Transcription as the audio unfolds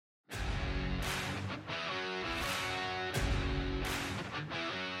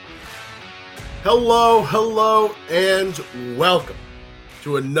Hello, and welcome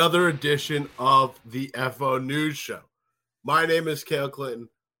to another edition of the FO News Show. My name is Cale Clinton.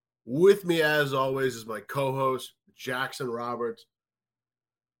 With me, as always, is my co-host, Jackson Roberts.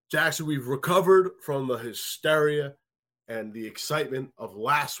 Jackson, we've recovered from the hysteria and the excitement of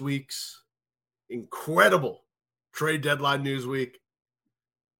last week's incredible trade deadline news week.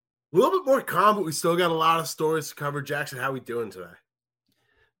 A little bit more calm, but we still got a lot of stories to cover. Jackson, how we doing today?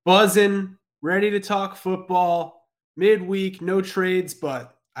 Buzzing, ready to talk football, midweek, no trades,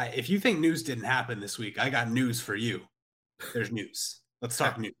 but if you think news didn't happen this week, I got news for you. There's news. Let's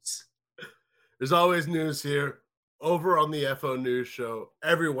talk news. There's always news here over on the FO News Show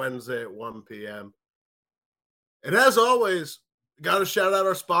every Wednesday at 1 p.m. And as always, got to shout out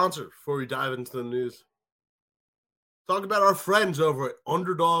our sponsor before we dive into the news. Talk about our friends over at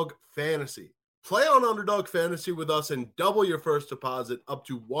Underdog Fantasy. Play on Underdog Fantasy with us and double your first deposit up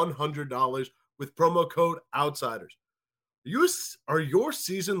to $100 with promo code OUTSIDERS. Are your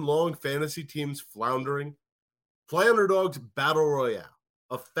season-long fantasy teams floundering? Play Underdog's Battle Royale,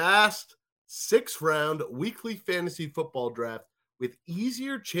 a fast, 6-round weekly fantasy football draft with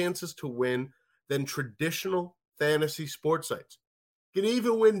easier chances to win than traditional fantasy sports sites. You can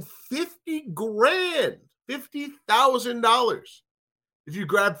even win $50,000 if you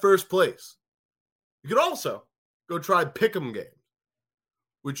grab first place. You could also go try Pick'em games,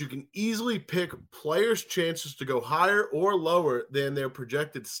 which you can easily pick players' chances to go higher or lower than their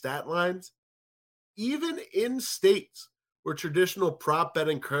projected stat lines, even in states where traditional prop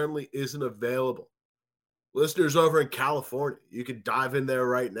betting currently isn't available. Listeners over in California, you could dive in there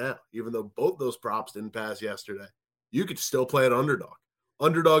right now. Even though both those props didn't pass yesterday, you could still play at Underdog.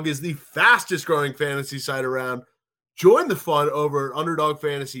 Underdog is the fastest growing fantasy site around. Join the fun over at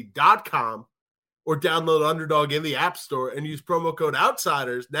UnderdogFantasy.com or download Underdog in the App Store and use promo code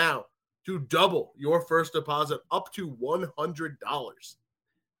OUTSIDERS now to double your first deposit up to $100.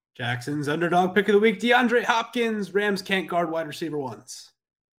 Jackson's Underdog pick of the week, DeAndre Hopkins. Rams can't guard wide receiver ones.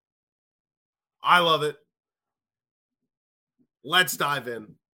 I love it. Let's dive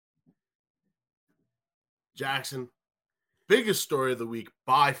in. Jackson, biggest story of the week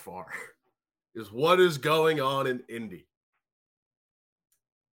by far is what is going on in Indy.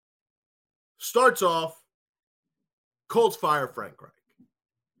 Starts off, Colts fire Frank Reich.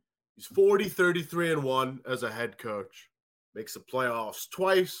 He's 40-33-1 as a head coach. Makes the playoffs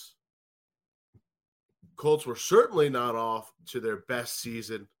twice. Colts were certainly not off to their best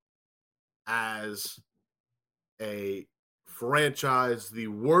season as a franchise, the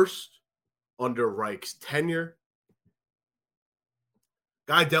worst under Reich's tenure.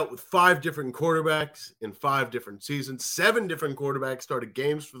 Guy dealt with 5 different quarterbacks in 5 different seasons. 7 different quarterbacks started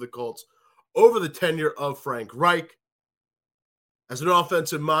games for the Colts over the tenure of Frank Reich. As an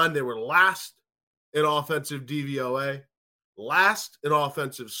offensive mind, they were last in offensive DVOA, last in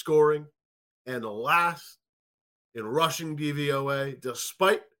offensive scoring, and last in rushing DVOA,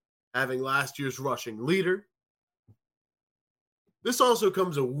 despite having last year's rushing leader. This also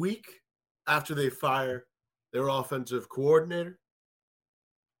comes a week after they fire their offensive coordinator.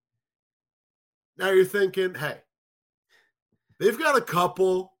 Now you're thinking, hey, they've got a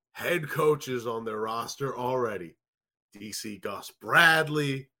couple head coaches on their roster already. DC Gus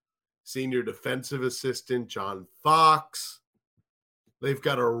Bradley, senior defensive assistant John Fox. They've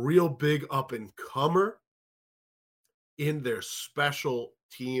got a real big up-and-comer in their special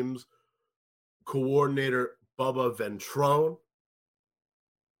teams coordinator, Bubba Ventrone.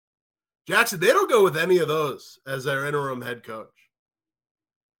 Jackson, they don't go with any of those as their interim head coach.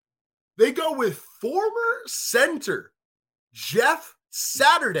 They go with former center Jeff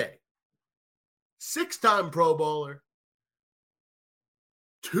Saturday, 6-time Pro Bowler,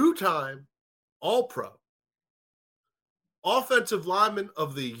 2-time All-Pro, Offensive Lineman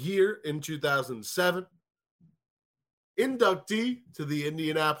of the Year in 2007, inductee to the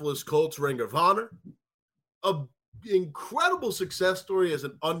Indianapolis Colts Ring of Honor, an incredible success story as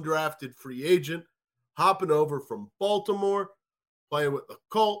an undrafted free agent, hopping over from Baltimore, playing with the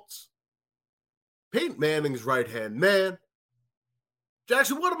Colts, Peyton Manning's right-hand man.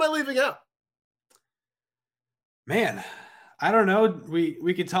 Jackson, what am I leaving out? Man, I don't know.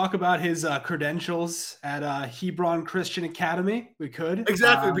 We could talk about his credentials at Hebron Christian Academy. We could.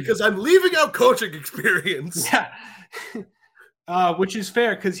 Exactly, because I'm leaving out coaching experience. Yeah. Which is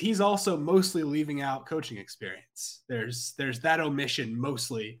fair because he's also mostly leaving out coaching experience. There's that omission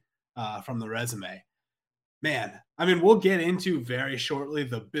mostly from the resume. Man, I mean, we'll get into very shortly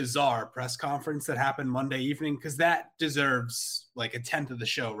the bizarre press conference that happened Monday evening because that deserves like a tenth of the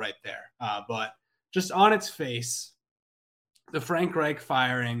show right there. But just on its face, the Frank Reich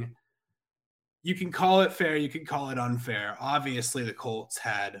firing, you can call it fair, you can call it unfair. Obviously, the Colts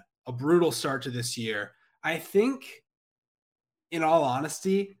had a brutal start to this year. I think, in all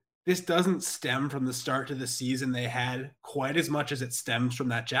honesty, this doesn't stem from the start to the season they had quite as much as it stems from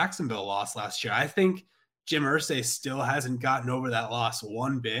that Jacksonville loss last year. I think Jim Irsay still hasn't gotten over that loss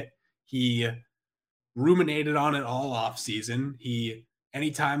one bit. He ruminated on it all off season.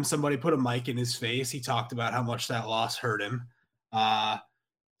 Anytime somebody put a mic in his face, he talked about how much that loss hurt him.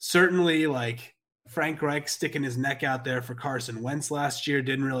 Certainly, like Frank Reich sticking his neck out there for Carson Wentz last year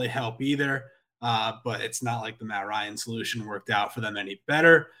didn't really help either. But it's not like the Matt Ryan solution worked out for them any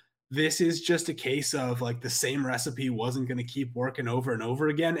better. This is just a case of like the same recipe wasn't going to keep working over and over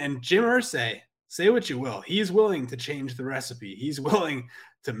again. And Jim Irsay, say what you will, he's willing to change the recipe. He's willing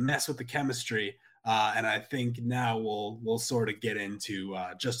to mess with the chemistry. And I think now we'll sort of get into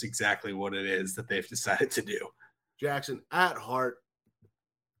just exactly what it is that they've decided to do. Jackson, at heart,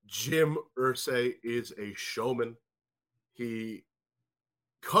 Jim Irsay is a showman. He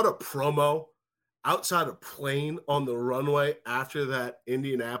cut a promo outside a plane on the runway after that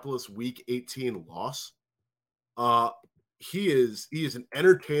Indianapolis Week 18 loss. He is an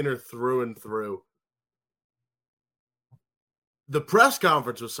entertainer through and through. The press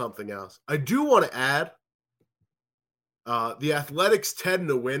conference was something else. I do want to add, the Athletics tend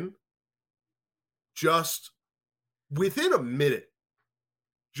to win just within a minute.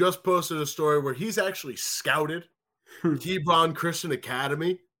 Just posted a story where he's actually scouted Hebron Christian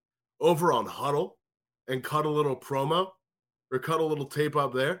Academy over on Huddle and cut a little promo or cut a little tape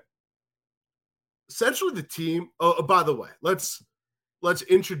up there. Essentially the team, by the way, let's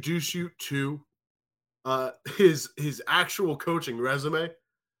introduce you to his actual coaching resume.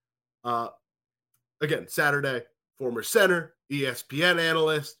 Again, Saturday, former center, ESPN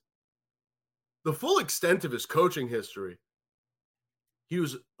analyst. The full extent of his coaching history: he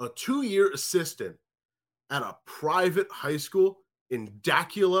was a 2-year assistant at a private high school in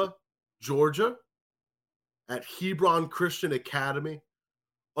Dacula, Georgia, at Hebron Christian Academy,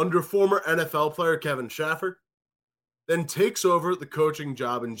 under former NFL player Kevin Schafford, then takes over the coaching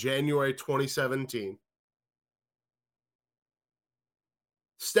job in January 2017,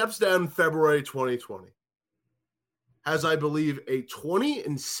 steps down in February 2020, has, I believe, a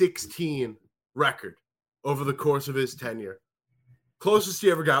 20-16 record over the course of his tenure. Closest he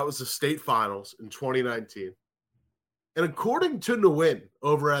ever got was the state finals in 2019. And according to Nguyen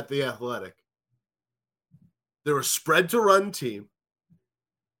over at The Athletic, they're a spread-to-run team.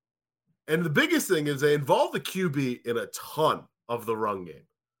 And the biggest thing is they involve the QB in a ton of the run game.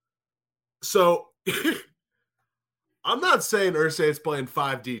 So I'm not saying Irsay is playing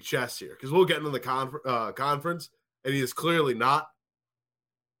 5D chess here, because we'll get into the conference, and he is clearly not.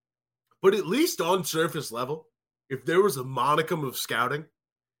 But at least on surface level, if there was a modicum of scouting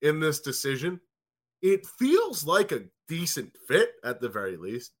in this decision, it feels like a decent fit at the very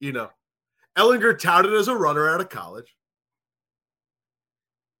least. You know, Ellinger touted as a runner out of college.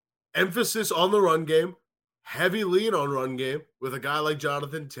 Emphasis on the run game, heavy lean on run game with a guy like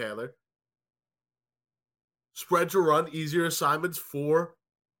Jonathan Taylor. Spread to run, easier assignments for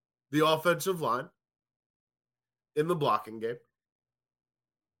the offensive line in the blocking game.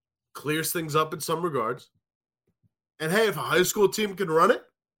 Clears things up in some regards. And hey, if a high school team can run it,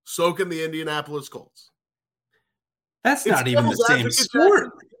 so can the Indianapolis Colts. That's not even the same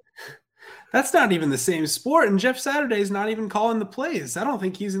sport. That's not even the same sport. And Jeff Saturday's not even calling the plays. I don't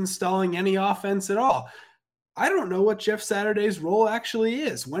think he's installing any offense at all. I don't know what Jeff Saturday's role actually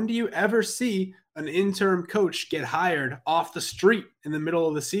is. When do you ever see an interim coach get hired off the street in the middle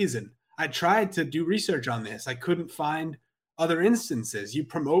of the season? I tried to do research on this. I couldn't find other instances. You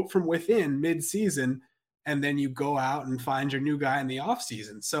promote from within mid-season, and then you go out and find your new guy in the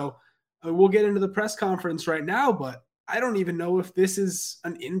offseason. So we'll get into the press conference right now, but I don't even know if this is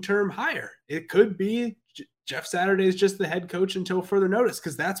an interim hire. It could be Jeff Saturday is just the head coach until further notice,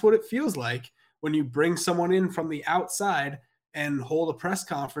 because that's what it feels like when you bring someone in from the outside and hold a press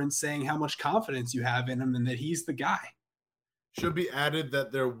conference saying how much confidence you have in him and that he's the guy. Should be added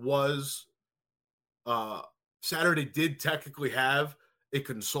that there was Saturday did technically have a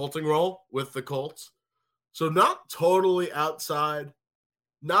consulting role with the Colts. So not totally outside,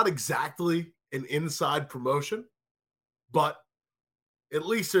 not exactly an inside promotion, but at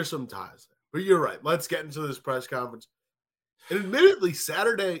least there's some ties there. But you're right. Let's get into this press conference. And admittedly,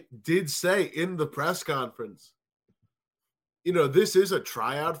 Saturday did say in the press conference, you know, this is a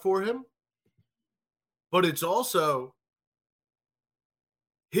tryout for him, but it's also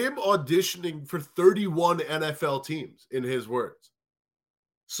him auditioning for 31 NFL teams, in his words.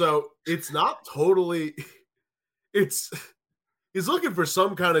 So it's not totally, it's He's looking for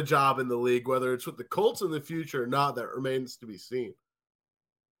some kind of job in the league, whether it's with the Colts in the future or not, that remains to be seen.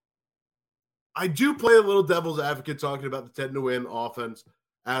 I do play a little devil's advocate talking about the 10 to win offense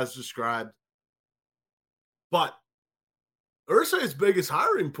as described. But Irsay's biggest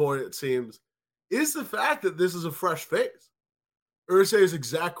hiring point, it seems, is the fact that this is a fresh face. Irsay's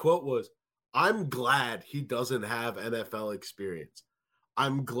exact quote was, "I'm glad he doesn't have NFL experience.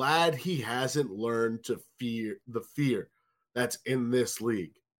 I'm glad he hasn't learned to fear the fear that's in this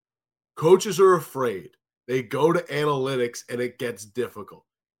league. Coaches are afraid. They go to analytics and it gets difficult.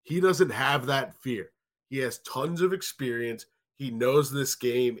 He doesn't have that fear. He has tons of experience. He knows this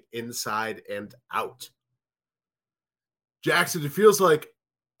game inside and out." Jackson, it feels like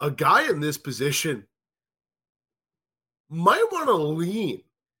a guy in this position might want to lean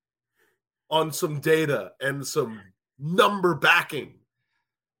on some data and some number backing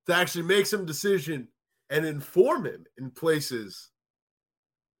to actually make some decision and inform him in places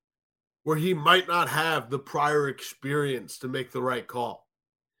where he might not have the prior experience to make the right call.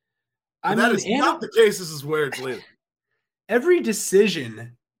 That is not the case. This is where it's leaning. Every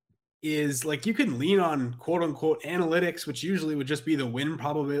decision is like you can lean on quote unquote analytics, which usually would just be the win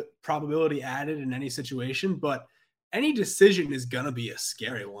probability added in any situation. But any decision is going to be a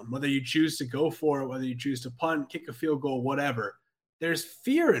scary one, whether you choose to go for it, whether you choose to punt, kick a field goal, whatever. There's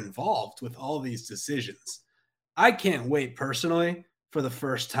fear involved with all these decisions. I can't wait personally for the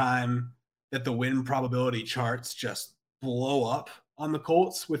first time that the win probability charts just blow up on the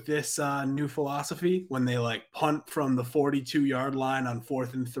Colts with this new philosophy when they like punt from the 42-yard line on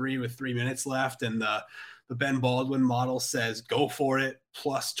 4th and 3 with 3 minutes left. And the Ben Baldwin model says, go for it,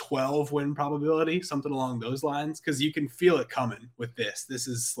 plus 12 win probability, something along those lines. Cause you can feel it coming with this. This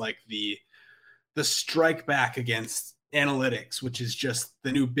is like the strike back against analytics, which is just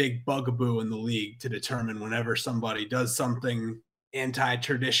the new big bugaboo in the league to determine whenever somebody does something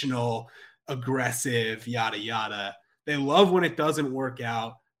anti-traditional, aggressive, yada, yada. They love when it doesn't work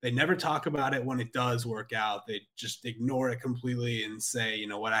out. They never talk about it when it does work out. They just ignore it completely and say, you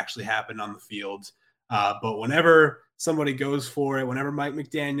know, what actually happened on the field. But whenever somebody goes for it, whenever Mike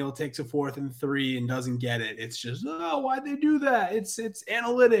McDaniel takes a 4th and 3 and doesn't get it, it's just, oh, why'd they do that? It's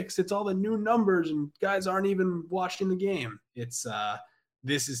analytics. It's all the new numbers and guys aren't even watching the game. It's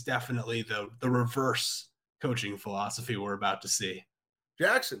this is definitely the reverse coaching philosophy we're about to see.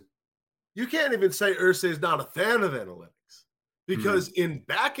 Jackson, you can't even say Irsay is not a fan of analytics because in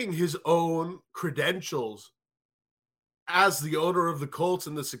backing his own credentials as the owner of the Colts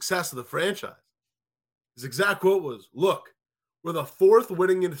and the success of the franchise, his exact quote was, "Look, we're the 4th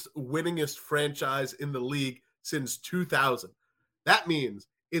winningest franchise in the league since 2000. That means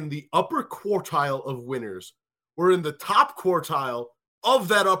in the upper quartile of winners, we're in the top quartile of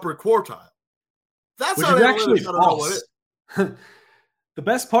that upper quartile." That's which not is actually false. The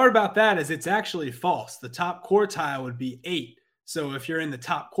best part about that is it's actually false. The top quartile would be 8. So if you're in the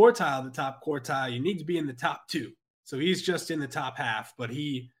top quartile, you need to be in the top 2. So he's just in the top half, but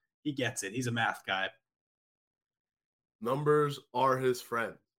he gets it. He's a math guy. Numbers are his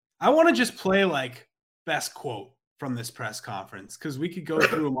friend. I want to just play like best quote from this press conference because we could go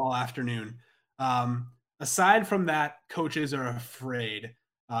through them all afternoon. Aside from that, coaches are afraid.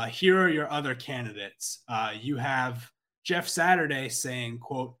 Here are your other candidates. You have Jeff Saturday saying,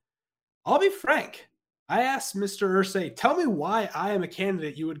 quote, "I'll be frank. I asked Mr. Irsay, tell me why I am a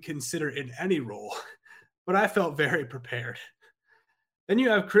candidate you would consider in any role, but I felt very prepared." Then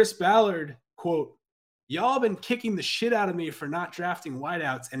you have Chris Ballard, quote, "Y'all been kicking the shit out of me for not drafting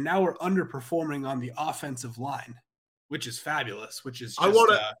wideouts, and now we're underperforming on the offensive line," which is fabulous, which is just...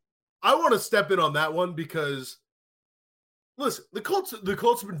 I want to step in on that one because, listen, the Colts have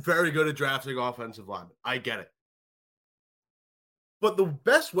been very good at drafting offensive linemen. I get it. But the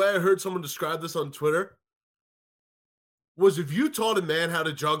best way I heard someone describe this on Twitter was if you taught a man how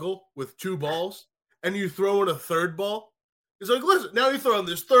to juggle with 2 balls and you throw in a 3rd ball, it's like, listen, now you throw in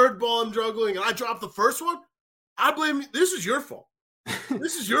this 3rd ball I'm juggling and I dropped the first one. I blame you. This is your fault.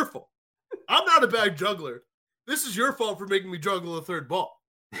 This is your fault. I'm not a bad juggler. This is your fault for making me juggle a 3rd ball.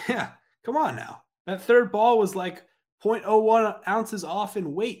 Yeah, come on now. That 3rd ball was like 0.01 ounces off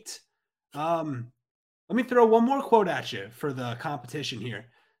in weight. Let me throw one more quote at you for the competition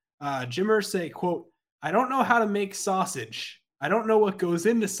here. Jim Irsay, quote, "I don't know how to make sausage. I don't know what goes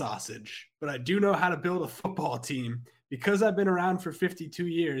into sausage, but I do know how to build a football team. Because I've been around for 52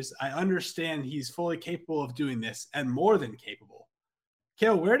 years, I understand he's fully capable of doing this and more than capable."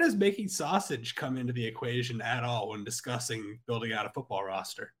 Kale, where does making sausage come into the equation at all when discussing building out a football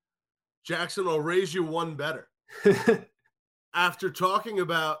roster? Jackson, I'll raise you one better. After talking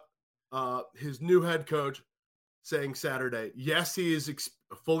about his new head coach saying Saturday, yes, he is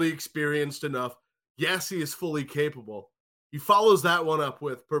fully experienced enough. Yes, he is fully capable. He follows that one up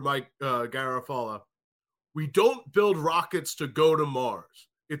with, per Mike Garafolo, we don't build rockets to go to Mars.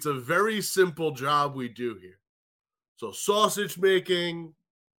 It's a very simple job we do here. So sausage making,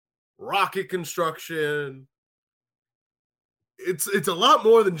 rocket construction, it's a lot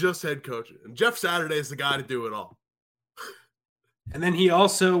more than just head coaching. And Jeff Saturday is the guy to do it all. And then he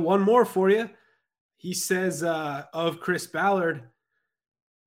also, one more for you. He says of Chris Ballard,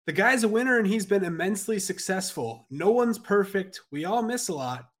 the guy's a winner and he's been immensely successful. No one's perfect. We all miss a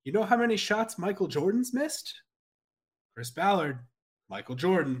lot. You know how many shots Michael Jordan's missed? Chris Ballard, Michael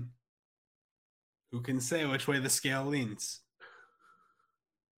Jordan. Who can say which way the scale leans?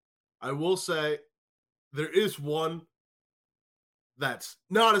 I will say there is one that's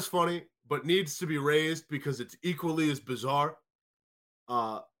not as funny, but needs to be raised because it's equally as bizarre.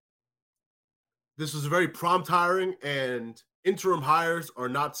 This was a very prompt hiring, and interim hires are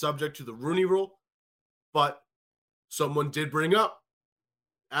not subject to the Rooney Rule, but someone did bring up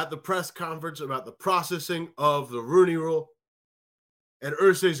at the press conference about the processing of the Rooney Rule, and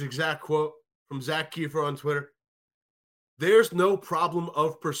Irsay's exact quote from Zach Kiefer on Twitter: there's no problem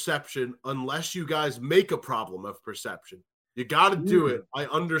of perception unless you guys make a problem of perception. You got to do it. I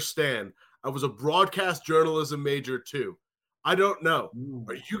understand. I was a broadcast journalism major too. I don't know.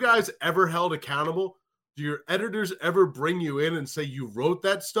 Are you guys ever held accountable? Do your editors ever bring you in and say you wrote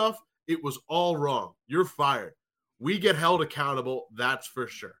that stuff? It was all wrong. You're fired. We get held accountable. That's for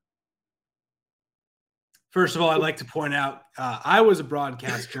sure. First of all, I'd like to point out I was a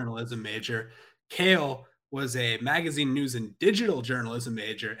broadcast journalism major. Kale was a magazine news and digital journalism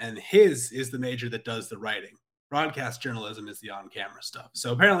major, and his is the major that does the writing. Broadcast journalism is the on-camera stuff.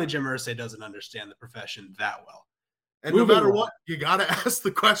 So apparently Jim Irsay doesn't understand the profession that well. And no matter what, you got to ask the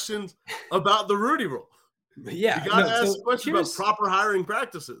questions about the Rooney Rule. Yeah. You got to ask questions about proper hiring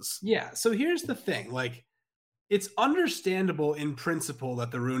practices. Yeah. So here's the thing. Like, it's understandable in principle that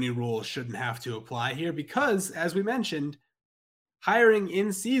the Rooney Rule shouldn't have to apply here because, as we mentioned, hiring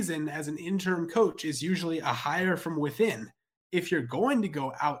in season as an interim coach is usually a hire from within. If you're going to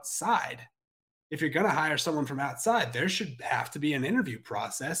go outside, if you're going to hire someone from outside, there should have to be an interview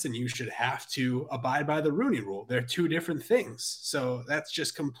process and you should have to abide by the Rooney Rule. They're two different things. So that's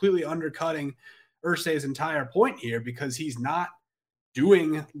just completely undercutting Irsay's entire point here because he's not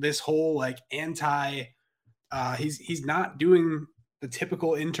doing this whole like he's not doing the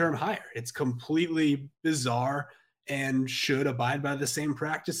typical interim hire. It's completely bizarre and should abide by the same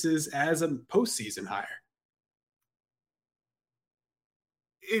practices as a postseason hire.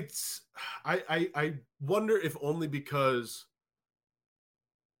 I wonder if only because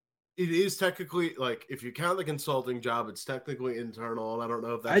it is technically, like, if you count the consulting job, it's technically internal, and I don't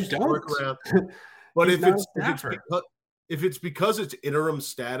know if that's workaround. But if it's because it's interim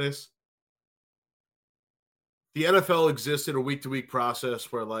status, the NFL exists in a week-to-week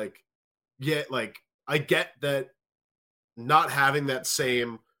process where, like, yeah, like, I get that not having that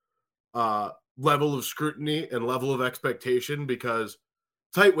same level of scrutiny and level of expectation because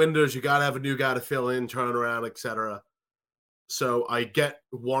tight windows, you got to have a new guy to fill in, turn around, etc. So I get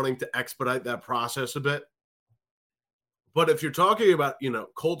wanting to expedite that process a bit. But if you're talking about,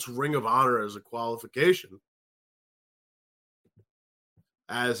 Colts Ring of Honor as a qualification,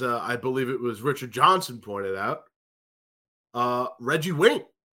 as I believe it was Richard Johnson pointed out, Reggie Wayne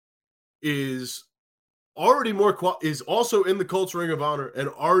is also in the Colts Ring of Honor and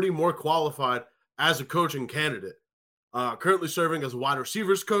already more qualified as a coaching candidate. Currently serving as a wide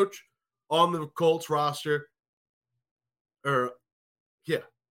receivers coach on the Colts roster.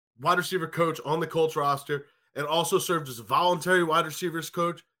 Wide receiver coach on the Colts roster, and also served as a voluntary wide receivers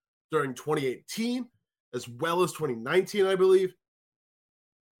coach during 2018 as well as 2019, I believe.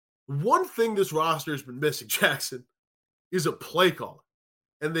 One thing this roster has been missing, Jackson, is a play caller.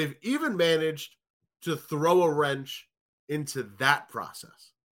 And they've even managed to throw a wrench into that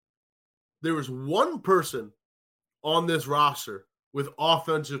process. There was one person on this roster with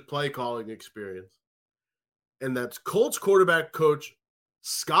offensive play calling experience, and that's Colts quarterback coach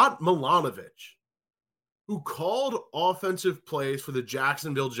Scott Milanovich, who called offensive plays for the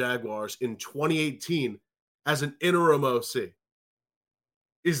Jacksonville Jaguars in 2018 as an interim OC.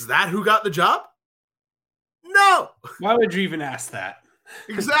 Is that who got the job? No. Why would you even ask that?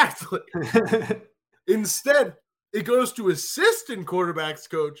 Exactly. Instead, it goes to assistant quarterbacks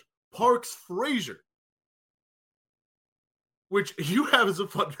coach Parks Frazier, which you have as a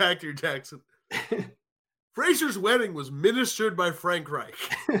fun fact here, Jackson. Frazier's wedding was ministered by Frank Reich.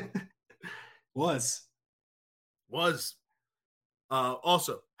 Was.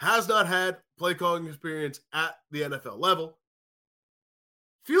 Also, has not had play calling experience at the NFL level.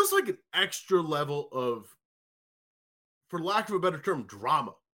 Feels like an extra level of, for lack of a better term,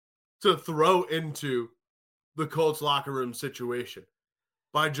 drama to throw into the Colts locker room situation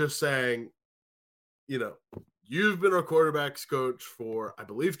by just saying, you've been our quarterbacks coach for, I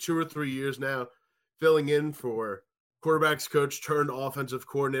believe, 2 or 3 years now, filling in for quarterbacks coach turned offensive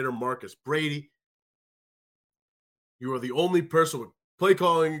coordinator Marcus Brady. You are the only person with play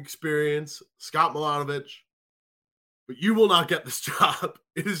calling experience, Scott Milanovich, but you will not get this job.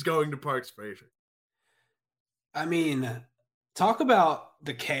 It is going to Parks Frazier. I mean, talk about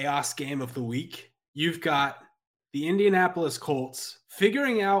the chaos game of the week. You've got the Indianapolis Colts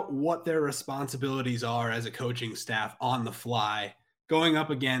figuring out what their responsibilities are as a coaching staff on the fly, going up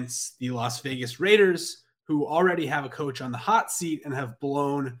against the Las Vegas Raiders, who already have a coach on the hot seat and have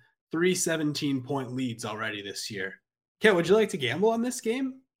blown 3 17-point leads already this year. Ken, would you like to gamble on this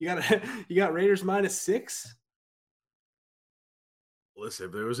game? You got Raiders -6?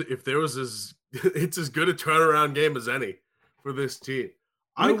 Listen, if there was it's as good a turnaround game as any for this team.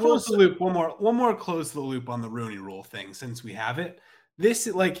 Let me close the loop. One more close the loop on the Rooney Rule thing since we have it. This,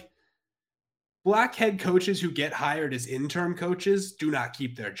 black head coaches who get hired as interim coaches do not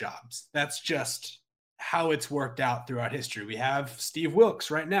keep their jobs. That's just how it's worked out throughout history. We have Steve Wilkes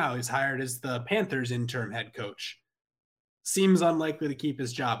right now. He's hired as the Panthers interim head coach. Seems unlikely to keep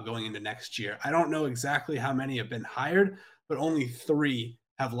his job going into next year. I don't know exactly how many have been hired, but only 3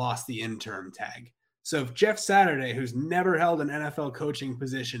 have lost the interim tag. So if Jeff Saturday, who's never held an NFL coaching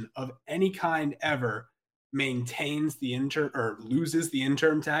position of any kind ever, maintains the interim or loses the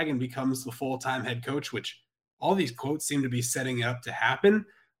interim tag and becomes the full-time head coach, which all these quotes seem to be setting it up to happen,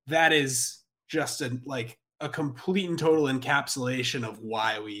 that is just a complete and total encapsulation of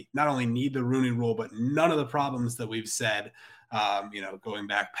why we not only need the Rooney Rule, but none of the problems that we've said, going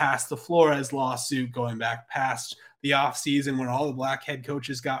back past the Flores lawsuit, going back past the offseason when all the black head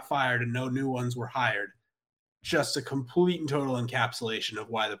coaches got fired and no new ones were hired. Just a complete and total encapsulation of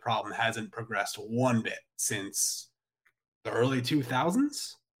why the problem hasn't progressed one bit since the early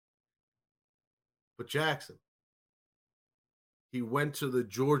 2000s. But Jackson, he went to the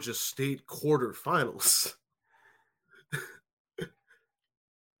Georgia State quarterfinals.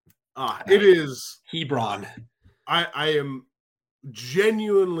 It is Hebron. I am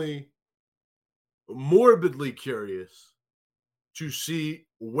genuinely morbidly curious to see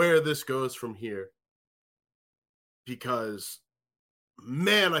where this goes from here, because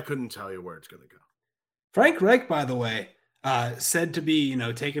man, I couldn't tell you where it's going to go. Frank Reich, by the way, said to be,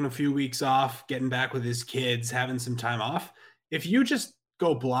 taking a few weeks off, getting back with his kids, having some time off. If you just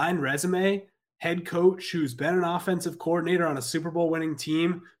go blind resume, head coach who's been an offensive coordinator on a Super Bowl winning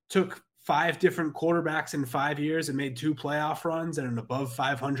team, took 5 different quarterbacks in 5 years and made 2 playoff runs and an above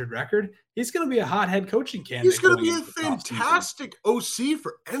 500 record, he's going to be a hot head coaching candidate. He's going to be a fantastic OC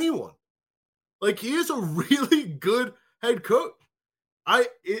for anyone. He is a really good head coach.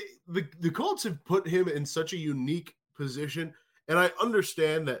 The Colts have put him in such a unique position, and I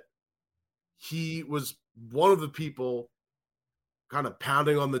understand that he was one of the people kind of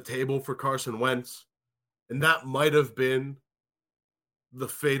pounding on the table for Carson Wentz, and that might have been the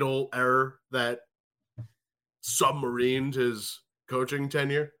fatal error that submarined his coaching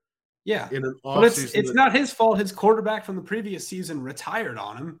tenure. Yeah, in an but it's not his fault. His quarterback from the previous season retired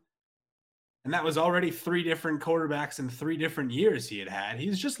on him, and that was already 3 different quarterbacks in 3 different years he had.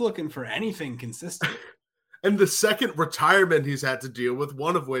 He's just looking for anything consistent. And the second retirement he's had to deal with,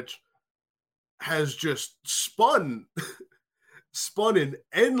 one of which has just spun an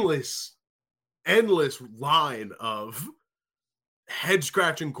endless line of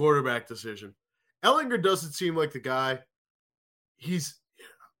head-scratching quarterback decision. Ehlinger doesn't seem like the guy.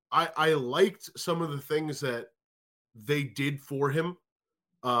 I liked some of the things that they did for him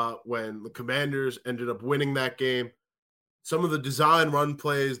when the Commanders ended up winning that game. Some of the design run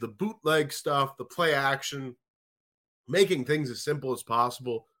plays, the bootleg stuff, the play action, making things as simple as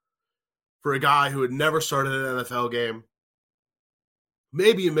possible for a guy who had never started an NFL game.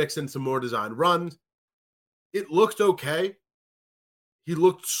 Maybe you mix in some more design runs. It looked okay. He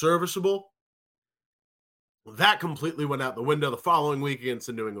looked serviceable. That completely went out the window the following week against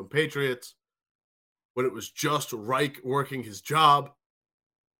the New England Patriots when it was just Reich working his job.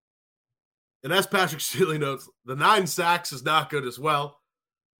 And as Patrick Seeley notes, the 9 sacks is not good as well.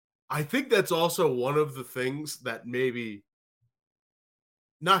 I think that's also one of the things that maybe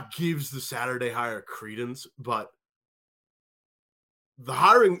not gives the Saturday hire credence, but the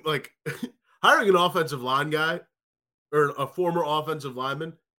hiring an offensive line guy or a former offensive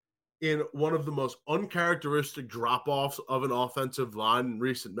lineman in one of the most uncharacteristic drop-offs of an offensive line in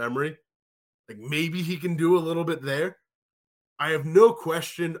recent memory. Like maybe he can do a little bit there. I have no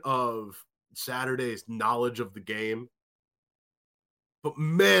question of Saturday's knowledge of the game. But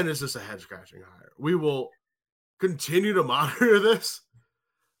man, is this a head-scratching hire. We will continue to monitor this.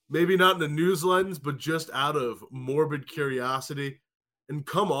 Maybe not in a news lens, but just out of morbid curiosity. And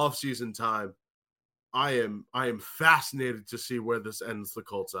come off-season time, I am fascinated to see where this ends the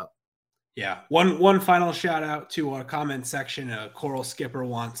Colts up. Yeah. One final shout out to our comment section. Coral Skipper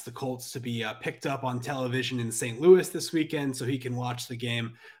wants the Colts to be picked up on television in St. Louis this weekend so he can watch the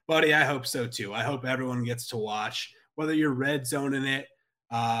game. Buddy, I hope so too. I hope everyone gets to watch, whether you're red zoning it.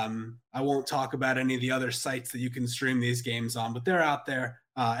 I won't talk about any of the other sites that you can stream these games on, but they're out there.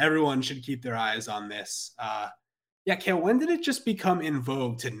 Everyone should keep their eyes on this. Yeah, Kale, when did it just become in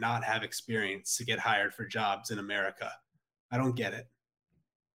vogue to not have experience to get hired for jobs in America? I don't get it.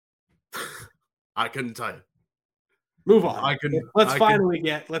 I couldn't tell you. Move on.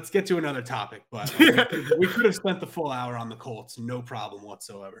 Let's get to another topic, but we could have spent the full hour on the Colts, no problem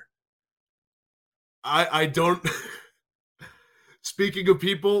whatsoever. I don't. Speaking of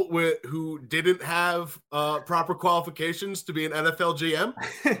people who didn't have proper qualifications to be an NFL GM,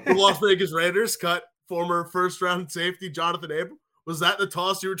 the Las Vegas Raiders cut former first-round safety Jonathan Abram. Was that the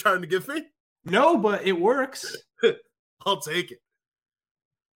toss you were trying to give me? No, but it works. I'll take it.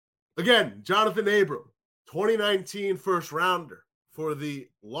 Again, Jonathan Abram, 2019 first-rounder for the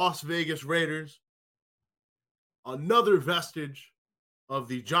Las Vegas Raiders. Another vestige of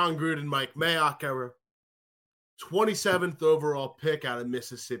the John Gruden, Mike Mayock era. 27th overall pick out of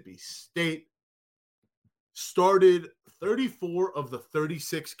Mississippi State. Started 34 of the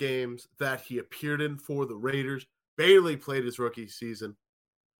 36 games that he appeared in for the Raiders. Barely played his rookie season.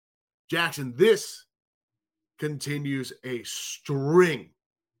 Jackson, this continues a string,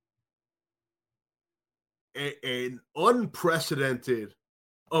 an unprecedented,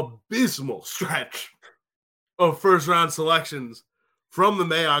 abysmal stretch of first-round selections from the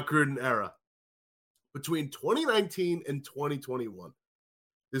Mayock Gruden era. Between 2019 and 2021.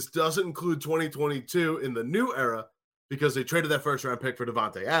 This doesn't include 2022 in the new era because they traded that first-round pick for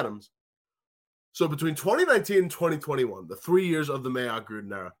Davante Adams. So between 2019 and 2021, the 3 years of the Mayock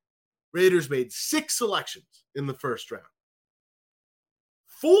Gruden era, Raiders made 6 selections in the first round.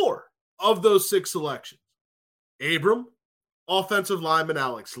 4 of those 6 selections, Abram, offensive lineman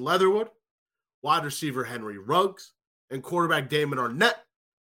Alex Leatherwood, wide receiver Henry Ruggs, and quarterback Damon Arnett,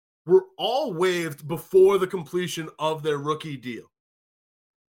 were all waived before the completion of their rookie deal.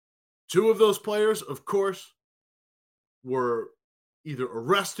 2 of those players, of course, were either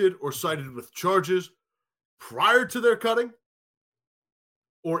arrested or cited with charges prior to their cutting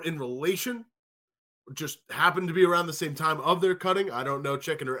or in relation, or just happened to be around the same time of their cutting. I don't know,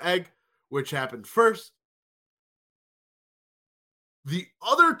 chicken or egg, which happened first. The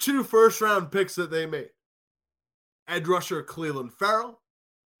other 2 first-round picks that they made, edge rusher Clelin Ferrell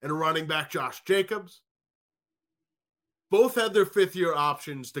and running back Josh Jacobs, both had their 5th-year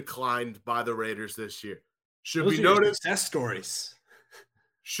options declined by the Raiders this year. Should be noted. Success stories.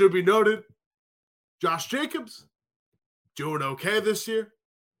 Should be noted. Josh Jacobs doing okay this year.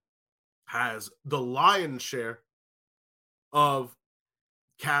 Has the lion's share of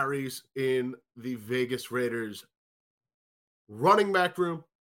carries in the Vegas Raiders running back room.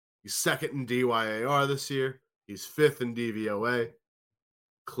 He's 2nd in DYAR this year. He's 5th in DVOA.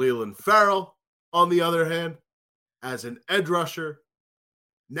 Clelin Ferrell, on the other hand, as an edge rusher,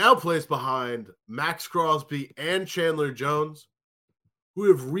 now plays behind Max Crosby and Chandler Jones, who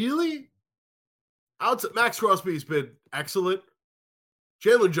have really Max Crosby's been excellent.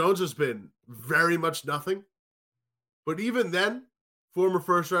 Chandler Jones has been very much nothing. But even then, former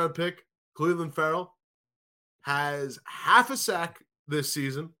first-round pick Clelin Ferrell has half a sack this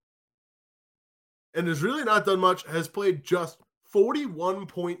season and has really not done much, has played just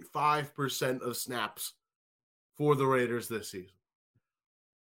 41.5% of snaps for the Raiders this season.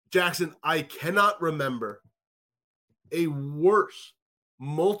 Jackson, I cannot remember a worse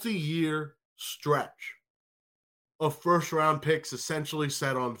multi-year stretch of first-round picks essentially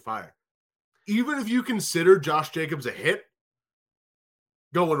set on fire. Even if you consider Josh Jacobs a hit,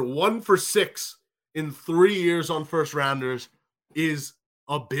 going 1 for 6 in 3 years on first-rounders is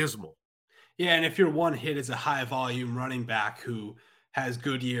abysmal. Yeah, and if your one hit is a high-volume running back who has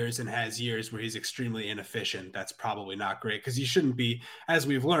good years and has years where he's extremely inefficient, that's probably not great because you shouldn't be, as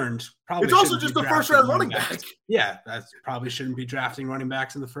we've learned, probably it's also just a first-round running back. Yeah, that probably shouldn't be drafting running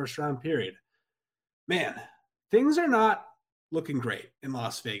backs in the first-round period. Man, things are not looking great in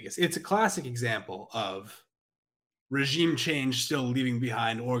Las Vegas. It's a classic example of regime change still leaving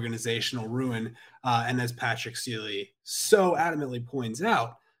behind organizational ruin. And as Patrick Seeley so adamantly points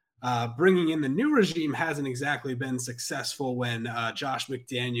out, bringing in the new regime hasn't exactly been successful when Josh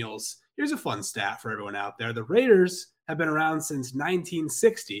McDaniels. Here's a fun stat for everyone out there. The Raiders have been around since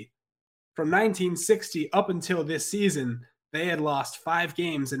 1960. From 1960 up until this season, they had lost 5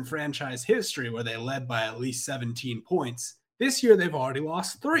 games in franchise history where they led by at least 17 points. This year, they've already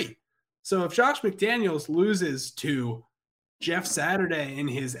lost 3. So if Josh McDaniels loses to Jeff Saturday in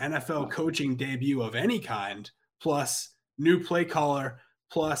his NFL coaching debut of any kind, plus new play caller,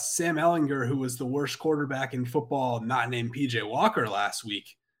 plus Sam Ehlinger, who was the worst quarterback in football, not named PJ Walker last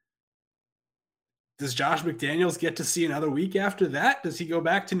week, does Josh McDaniels get to see another week after that? Does he go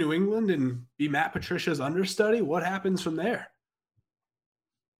back to New England and be Matt Patricia's understudy? What happens from there?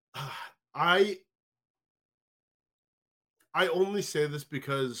 I only say this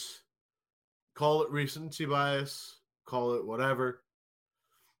because call it recency bias, call it whatever.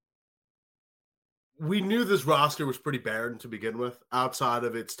 We knew this roster was pretty barren to begin with, outside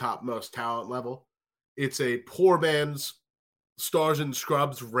of its topmost talent level. It's a poor man's stars and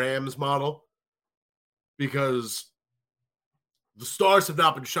scrubs Rams model because the stars have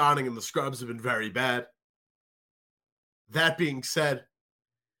not been shining and the scrubs have been very bad. That being said,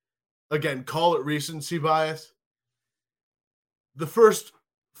 again, call it recency bias. The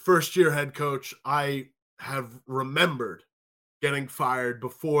first-year head coach I have remembered getting fired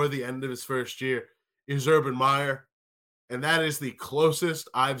before the end of his first year is Urban Meyer, and that is the closest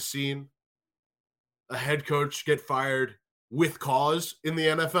I've seen a head coach get fired with cause in the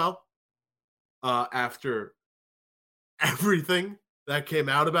NFL after everything that came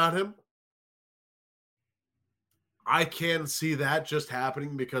out about him. I can see that just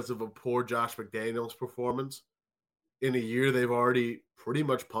happening because of a poor Josh McDaniels performance. In a year they've already pretty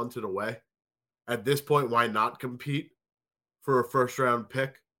much punted away. At this point, why not compete for a first-round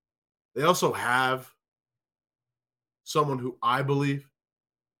pick? They also have someone who I believe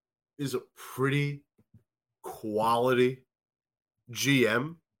is a pretty quality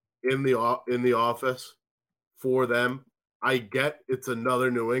GM in the office for them. I get it's another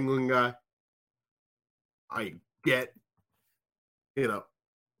New England guy. I get,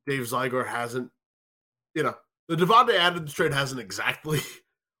 Dave Ziegler hasn't, the Devontae Adams trade hasn't exactly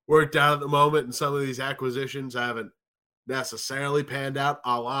worked out at the moment, and some of these acquisitions haven't necessarily panned out,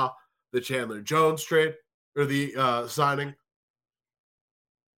 a la the Chandler Jones trade or the signing.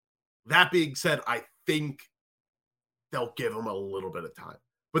 That being said, I think they'll give him a little bit of time.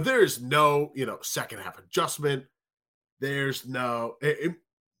 But there's no, second half adjustment. There's no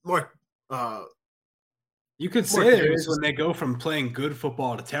Mark. You could say there is when they go from playing good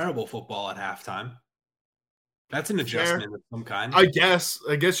football to terrible football at halftime. That's an adjustment of some kind. I guess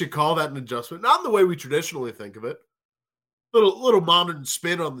you call that an adjustment. Not in the way we traditionally think of it. Little modern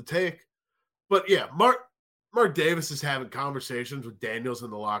spin on the take. But yeah, Mark Davis is having conversations with Daniels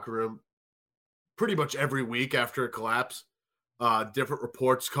in the locker room pretty much every week after a collapse. Different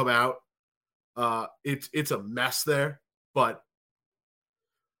reports come out. It's a mess there, but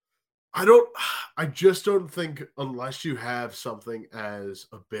I just don't think, unless you have something as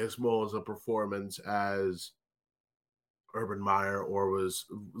abysmal as a performance as Urban Meyer or was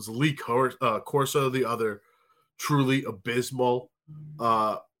Lee Corso the other truly abysmal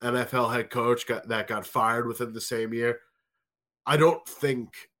NFL head coach that got fired within the same year. I don't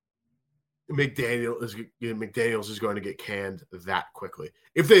think McDaniels is going to get canned that quickly.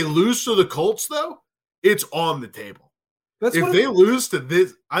 If they lose to the Colts, though, it's on the table. If they lose to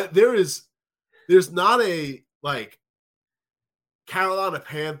this, there's not a Carolina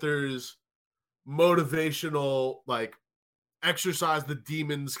Panthers motivational exercise the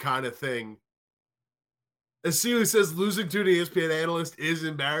demons kind of thing. As Seeley says, losing to an ESPN analyst is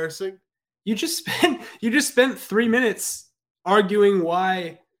embarrassing. You just spent 3 minutes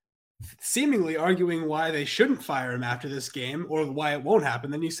seemingly arguing why they shouldn't fire him after this game or why it won't happen.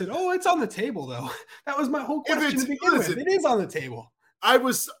 Then you said, "Oh, it's on the table, though." That was my whole question to begin with. It is on the table. I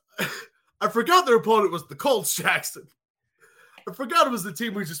forgot their opponent was the Colts, Jackson. I forgot it was the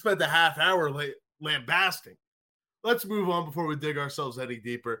team we just spent a half hour lambasting. Let's move on before we dig ourselves any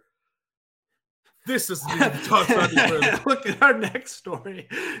deeper. This doesn't need to talk about any further. Look at our next story.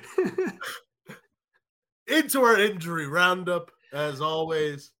 Into our injury roundup, as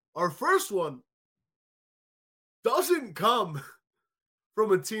always. Our first one doesn't come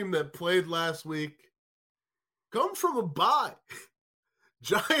from a team that played last week. Comes from a bye.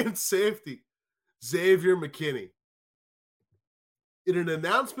 Giants safety, Xavier McKinney. In an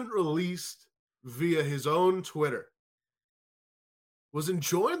announcement released via his own Twitter, was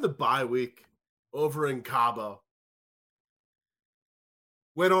enjoying the bye week over in Cabo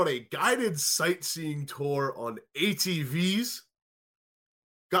went on a guided sightseeing tour on ATVs,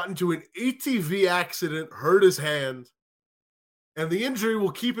 got into an ATV accident, hurt his hand, and the injury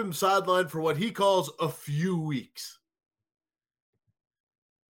will keep him sidelined for what he calls a few weeks.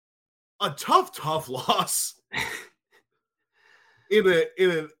 A tough loss in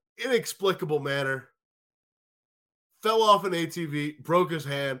an inexplicable manner. Fell off an ATV, broke his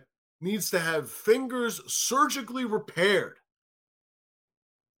hand, needs to have fingers surgically repaired.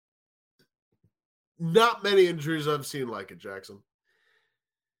 Not many injuries I've seen like it, Jackson.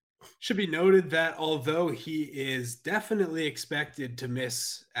 Should be noted that although he is definitely expected to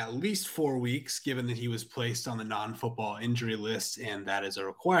miss at least 4 weeks, given that he was placed on the non-football injury list, and that is a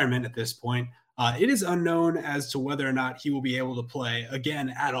requirement at this point, it is unknown as to whether or not he will be able to play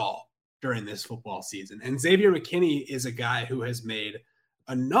again at all during this football season. And Xavier McKinney is a guy who has made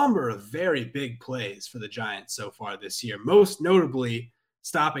a number of very big plays for the Giants so far this year, most notably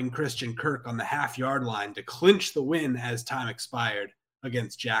stopping Christian Kirk on the half-yard line to clinch the win as time expired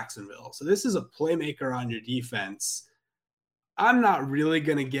against Jacksonville. So this is a playmaker on your defense. I'm not really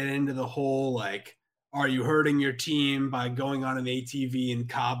going to get into the whole, like, are you hurting your team by going on an ATV in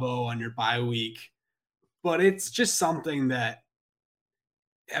Cabo on your bye week? But it's just something that,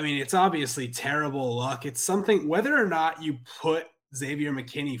 I mean, it's obviously terrible luck. It's something, whether or not you put Xavier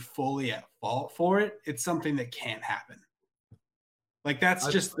McKinney fully at fault for it, it's something that can't happen. Like, that's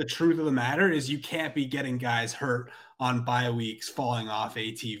just the truth of the matter, is you can't be getting guys hurt on bye weeks falling off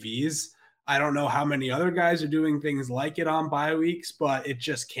ATVs. I don't know how many other guys are doing things like it on bye weeks, but it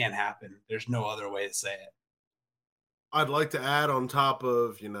just can't happen. There's no other way to say it. I'd like to add on top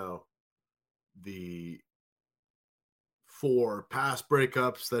of, the 4 pass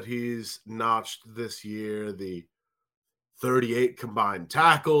breakups that he's notched this year, the 38 combined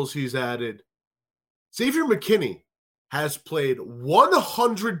tackles he's added. Xavier McKinney has played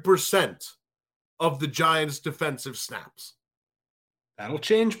 100% of the Giants' defensive snaps. That'll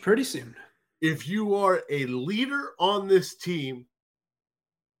change pretty soon. If you are a leader on this team,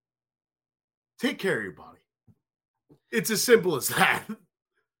 take care of your body. It's as simple as that.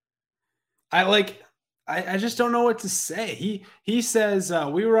 I just don't know what to say. He says,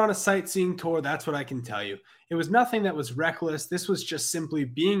 we were on a sightseeing tour. That's what I can tell you. It was nothing that was reckless. This was just simply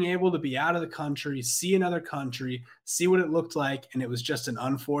being able to be out of the country, see another country, see what it looked like. And it was just an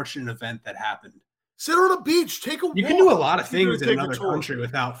unfortunate event that happened. Sit on a beach, take a walk. You can do a lot of things in another country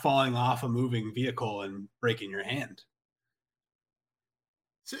without falling off a moving vehicle and breaking your hand.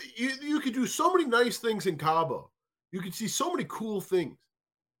 So you could do so many nice things in Cabo. You can see so many cool things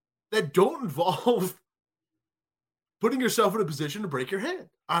that don't involve putting yourself in a position to break your hand.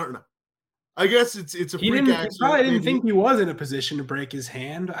 I don't know. I guess it's a freak accident. He probably didn't think he was in a position to break his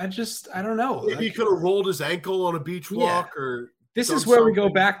hand. I don't know. Maybe he could have rolled his ankle on a beach walk or this is where we go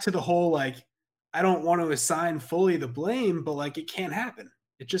back to the whole, like, I don't want to assign fully the blame, but, like, it can't happen.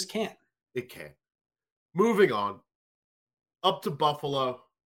 It just can't. It can't. Moving on. Up to Buffalo.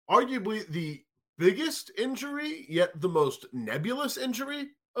 Arguably the biggest injury, yet the most nebulous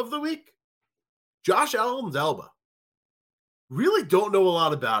injury of the week. Josh Allen's elbow. Really don't know a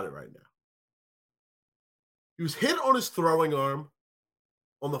lot about it right now. He was hit on his throwing arm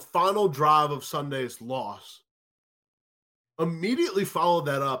on the final drive of Sunday's loss. Immediately followed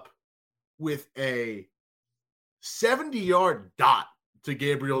that up with a 70-yard dot to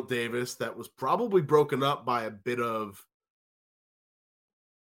Gabriel Davis that was probably broken up by a bit of,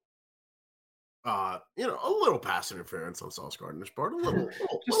 a little pass interference on Sauce Gardner's part. A little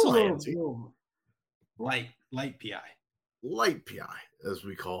light PI. Light PI, as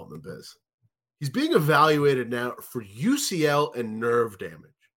we call it in the biz. He's being evaluated now for UCL and nerve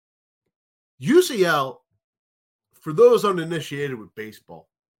damage. UCL, for those uninitiated with baseball,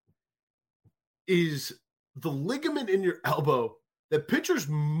 is the ligament in your elbow that pitchers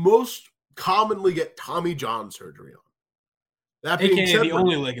most commonly get Tommy John surgery on. That being said, the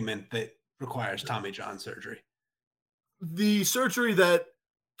only ligament that requires Tommy John surgery. The surgery that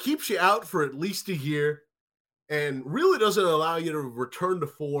keeps you out for at least a year and really doesn't allow you to return to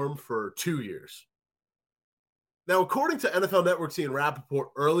form for 2 years. Now, according to NFL Network's Ian Rappaport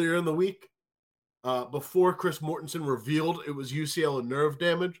earlier in the week, before Chris Mortensen revealed it was UCL and nerve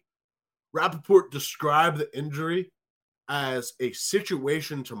damage, Rappaport described the injury as a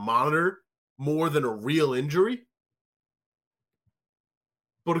situation to monitor more than a real injury.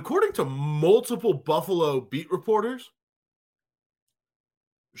 But according to multiple Buffalo beat reporters,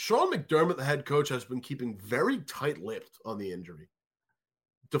 Sean McDermott, the head coach, has been keeping very tight-lipped on the injury,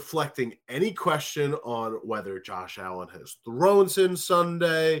 deflecting any question on whether Josh Allen has thrown since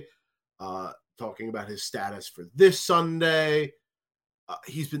Sunday, talking about his status for this Sunday.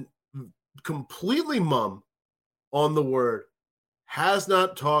 He's been completely mum on the word, has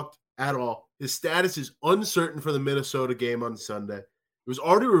not talked at all. His status is uncertain for the Minnesota game on Sunday. It was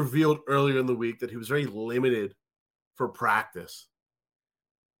already revealed earlier in the week that he was very limited for practice.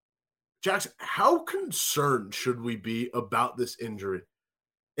 Jackson, how concerned should we be about this injury?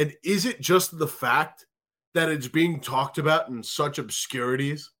 And is it just the fact that it's being talked about in such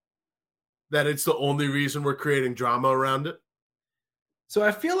obscurities that it's the only reason we're creating drama around it? So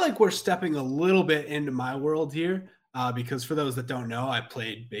I feel like we're stepping a little bit into my world here because for those that don't know, I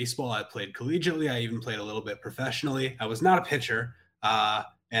played baseball. I played collegiately. I even played a little bit professionally. I was not a pitcher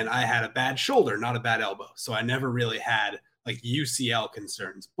and I had a bad shoulder, not a bad elbow. So I never really had like UCL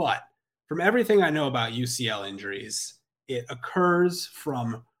concerns. But from everything I know about UCL injuries, it occurs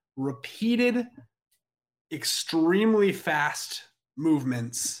from repeated, extremely fast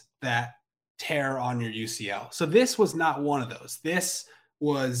movements that tear on your UCL. So this was not one of those. This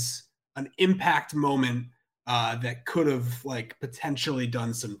was an impact moment that could have like potentially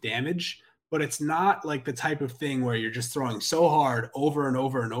done some damage, but it's not like the type of thing where you're just throwing so hard over and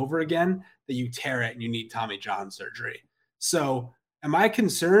over and over again that you tear it and you need Tommy John surgery. So am I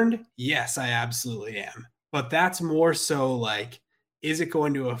concerned? Yes, I absolutely am. But that's more so like, is it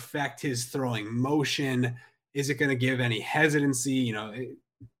going to affect his throwing motion? Is it going to give any hesitancy? You know,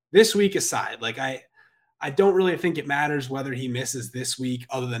 this week aside, like I don't really think it matters whether he misses this week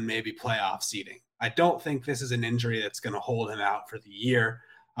other than maybe playoff seeding. I don't think this is an injury that's going to hold him out for the year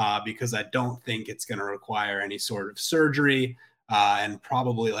because I don't think it's going to require any sort of surgery. And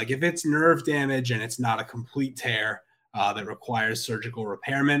probably like if it's nerve damage and it's not a complete tear that requires surgical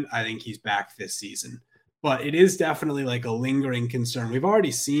repairment, I think he's back this season. But it is definitely like a lingering concern. We've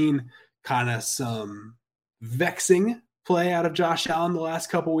already seen kind of some vexing play out of Josh Allen the last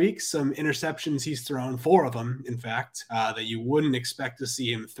couple weeks. Some interceptions he's thrown, 4 of them, in fact, that you wouldn't expect to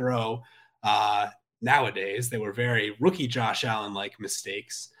see him throw nowadays. They were very rookie Josh Allen-like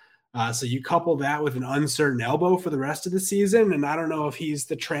mistakes. So you couple that with an uncertain elbow for the rest of the season, and I don't know if he's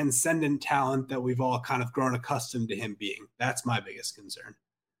the transcendent talent that we've all kind of grown accustomed to him being. That's my biggest concern.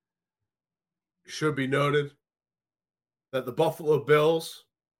 Should be noted that the Buffalo Bills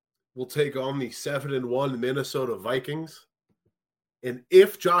will take on the 7-1 Minnesota Vikings. And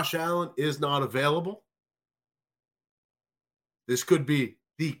if Josh Allen is not available, this could be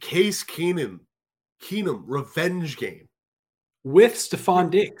the Case Keenum revenge game. With Stephon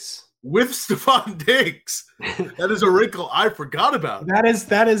Diggs. With Stephon Diggs. That is a wrinkle I forgot about. That is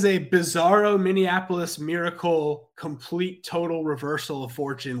a bizarro Minneapolis miracle, complete total reversal of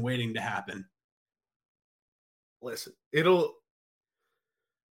fortune waiting to happen. Listen,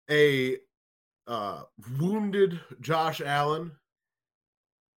 a wounded Josh Allen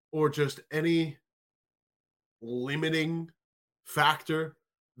or just any limiting factor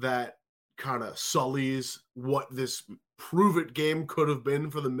that kind of sullies what this prove-it game could have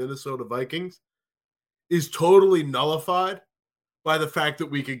been for the Minnesota Vikings is totally nullified by the fact that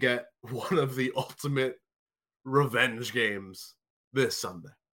we could get one of the ultimate revenge games this Sunday.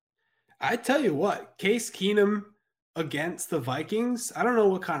 I tell you what, Case Keenum against the Vikings, I don't know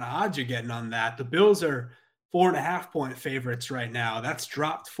what kind of odds you're getting on that. The Bills are 4.5-point favorites right now. That's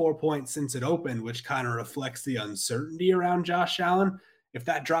dropped 4 points since it opened, which kind of reflects the uncertainty around Josh Allen. If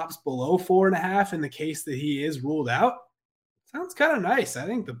that drops below 4.5 in the case that he is ruled out, sounds kind of nice. I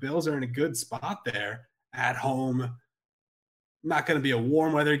think the Bills are in a good spot there at home. Not going to be a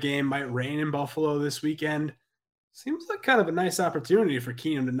warm weather game. Might rain in Buffalo this weekend. Seems like kind of a nice opportunity for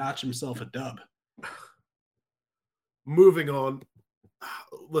Keenum to notch himself a dub. Moving on.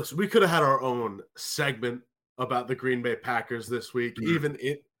 Listen, we could have had our own segment about the Green Bay Packers this week.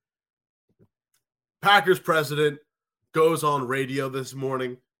 Packers president goes on radio this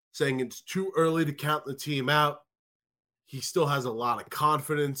morning saying it's too early to count the team out. He still has a lot of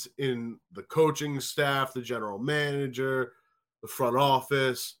confidence in the coaching staff, the general manager, the front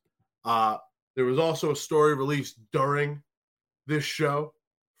office. There was also a story released during this show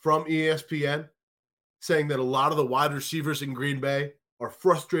from ESPN saying that a lot of the wide receivers in Green Bay are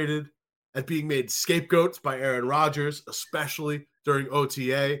frustrated at being made scapegoats by Aaron Rodgers, especially during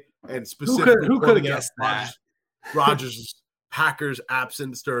OTA, and specifically who could have guessed that? Rodgers' Packers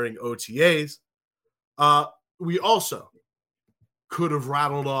absence during OTAs. We also could have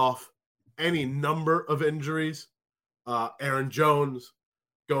rattled off any number of injuries. Aaron Jones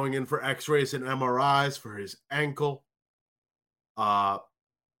going in for x-rays and MRIs for his ankle.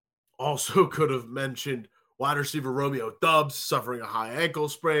 Also could have mentioned wide receiver Romeo Doubs suffering a high ankle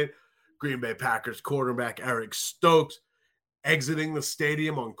sprain. Green Bay Packers quarterback Eric Stokes exiting the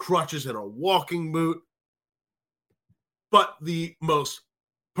stadium on crutches and a walking boot. But the most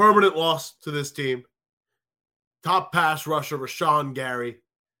permanent loss to this team, top pass rusher Rashawn Gary,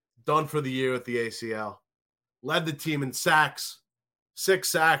 done for the year at the ACL. Led the team in sacks, 6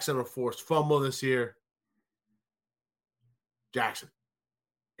 sacks and a forced fumble this year. Jackson,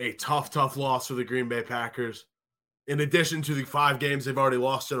 a tough loss for the Green Bay Packers. In addition to the 5 games they've already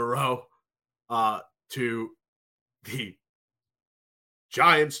lost in a row to the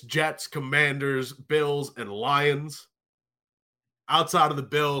Giants, Jets, Commanders, Bills, and Lions. Outside of the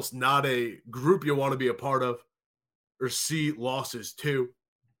Bills, not a group you want to be a part of or see losses to.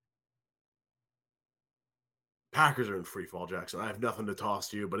 Packers are in free fall, Jackson. I have nothing to toss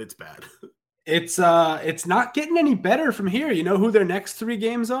to you, but it's bad. It's not getting any better from here. You know who their next 3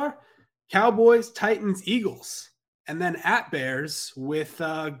 games are? Cowboys, Titans, Eagles, and then at Bears with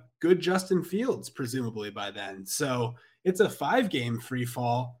good Justin Fields, presumably by then. So it's a 5-game free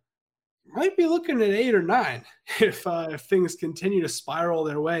fall. Might be looking at 8 or 9 if things continue to spiral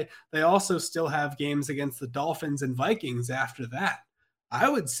their way. They also still have games against the Dolphins and Vikings after that. I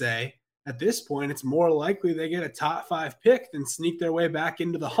would say at this point, it's more likely they get a top 5 pick than sneak their way back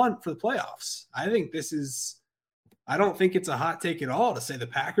into the hunt for the playoffs. I don't think it's a hot take at all to say the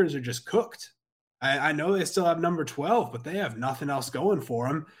Packers are just cooked. I know they still have number 12, but they have nothing else going for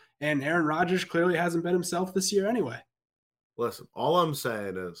them. And Aaron Rodgers clearly hasn't been himself this year anyway. Listen, all I'm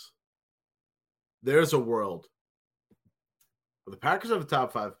saying is there's a world where the Packers have a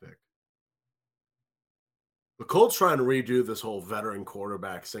top 5 pick. The Colts trying to redo this whole veteran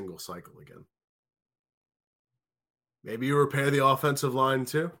quarterback single cycle again. Maybe you repair the offensive line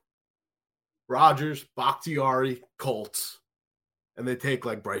too. Rodgers, Bakhtiari, Colts, and they take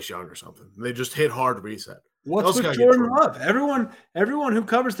like Bryce Young or something. They just hit hard reset. What's with Jordan Love? Everyone who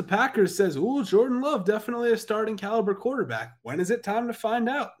covers the Packers says, "Ooh, Jordan Love definitely a starting caliber quarterback." When is it time to find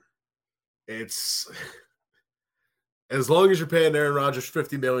out? It's as long as you're paying Aaron Rodgers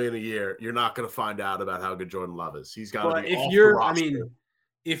 $50 million a year, you're not going to find out about how good Jordan Love is. He's got to be off the roster.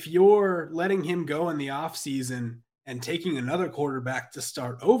 If you're letting him go in the offseason and taking another quarterback to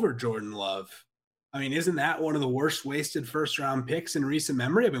start over Jordan Love, isn't that one of the worst wasted first-round picks in recent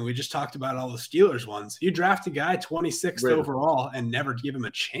memory? We just talked about all the Steelers ones. You draft a guy 26th overall and never give him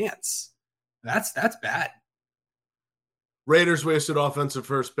a chance. That's bad. Raiders wasted offensive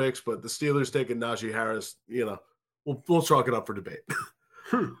first picks, but the Steelers taking Najee Harris, we'll chalk it up for debate.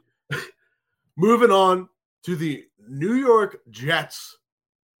 Moving on to the New York Jets.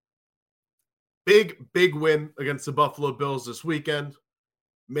 Big win against the Buffalo Bills this weekend.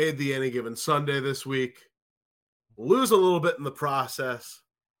 Made the Any Given Sunday this week. Lose a little bit in the process.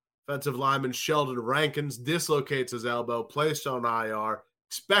 Offensive lineman Sheldon Rankins dislocates his elbow, placed on IR,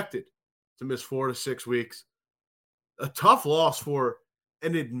 expected to miss 4 to 6 weeks. A tough loss for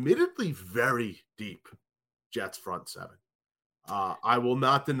an admittedly very deep Jets front 7. I will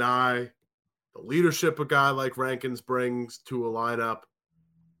not deny the leadership a guy like Rankins brings to a lineup.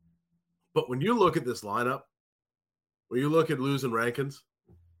 But when you look at this lineup, when you look at losing Rankins,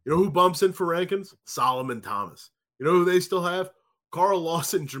 you know who bumps in for Rankins? Solomon Thomas. You know who they still have? Carl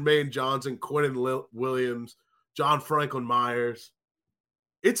Lawson, Jermaine Johnson, Quentin Williams, John Franklin Myers.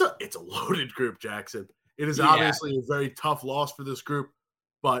 It's a loaded group, Jackson. It is obviously a very tough loss for this group,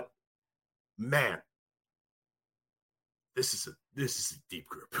 but man, this is a deep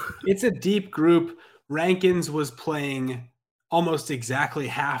group. It's a deep group. Rankins was playing almost exactly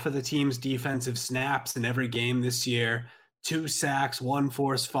half of the team's defensive snaps in every game this year. 2 sacks, 1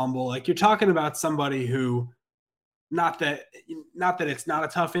 forced fumble. Like, you're talking about somebody who, not that it's not a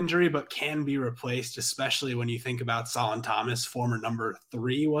tough injury, but can be replaced, especially when you think about Solomon Thomas, former number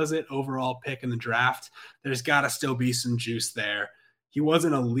 3, was it, overall pick in the draft. There's got to still be some juice there. He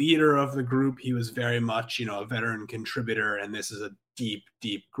wasn't a leader of the group. He was very much, a veteran contributor, and this is a deep,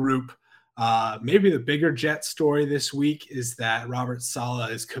 deep group. Maybe the bigger Jet story this week is that Robert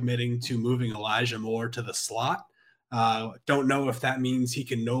Saleh is committing to moving Elijah Moore to the slot. Don't know if that means he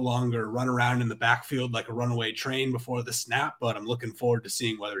can no longer run around in the backfield like a runaway train before the snap, but I'm looking forward to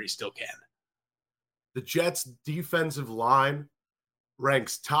seeing whether he still can. The Jets' defensive line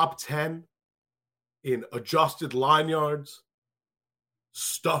ranks top 10 in adjusted line yards,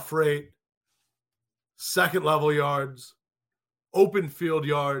 stuff rate, second level yards, open field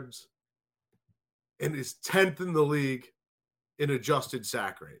yards, and is 10th in the league in adjusted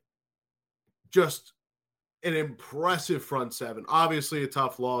sack rate. Just an impressive front 7. Obviously a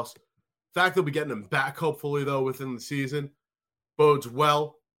tough loss. The fact they'll be getting him back, hopefully, though, within the season bodes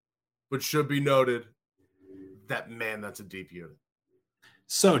well, but should be noted that, man, that's a deep unit.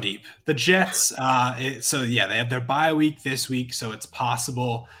 So deep. The Jets, they have their bye week this week, so it's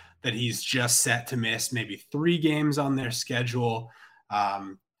possible that he's just set to miss maybe 3 games on their schedule.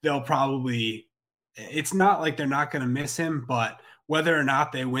 They'll probably, it's not like they're not going to miss him, but whether or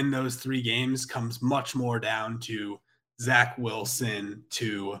not they win those 3 games comes much more down to Zach Wilson,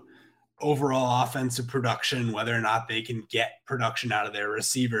 to overall offensive production, whether or not they can get production out of their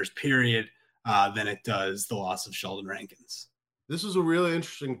receivers, period, than it does the loss of Sheldon Rankins. This is a really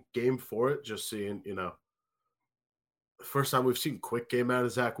interesting game for it. Just seeing, the first time we've seen quick game out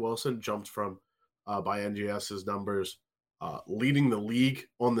of Zach Wilson, jumped from by NGS's numbers, leading the league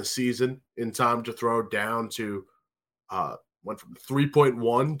on the season in time to throw, down to went from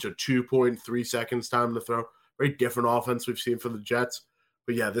 3.1 to 2.3 seconds time to throw. Very different offense we've seen for the Jets.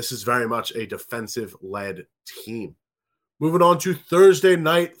 But yeah, this is very much a defensive-led team. Moving on to Thursday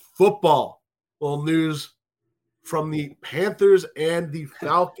night football. Little news from the Panthers and the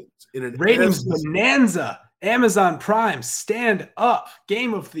Falcons in an ratings bonanza. Amazon Prime, stand up,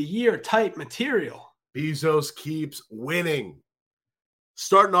 game of the year type material. Bezos keeps winning.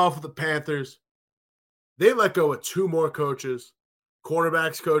 Starting off with the Panthers, they let go of 2 more coaches.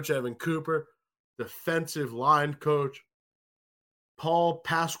 Quarterbacks coach Evan Cooper, defensive line coach Paul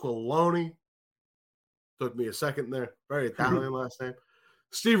Pasqualoni. Took me a second there. Very Italian last name.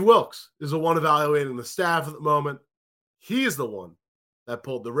 Steve Wilkes is the one evaluating the staff at the moment. He is the one that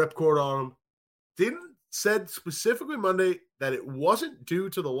pulled the ripcord on him. Said specifically Monday that it wasn't due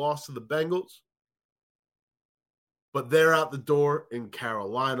to the loss to the Bengals, but they're out the door in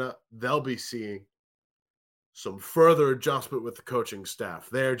Carolina. They'll be seeing some further adjustment with the coaching staff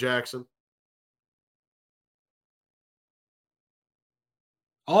there, Jackson.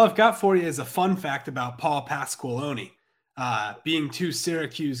 All I've got for you is a fun fact about Paul Pasqualoni. Being 2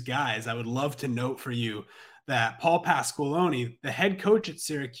 Syracuse guys, I would love to note for you that Paul Pasqualoni, the head coach at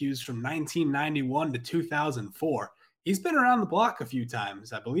Syracuse from 1991 to 2004, he's been around the block a few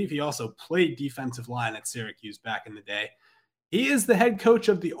times. I believe he also played defensive line at Syracuse back in the day. He is the head coach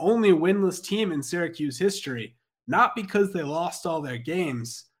of the only winless team in Syracuse history, not because they lost all their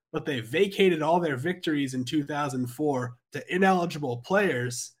games, but they vacated all their victories in 2004 to ineligible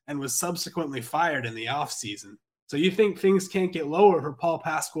players and was subsequently fired in the offseason. So you think things can't get lower for Paul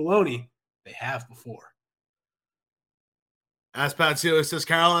Pasqualoni? They have before. As Pat Sealer says,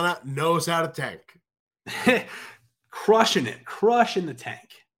 Carolina knows how to tank. Crushing the tank.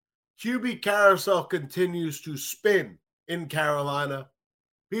 QB carousel continues to spin in Carolina.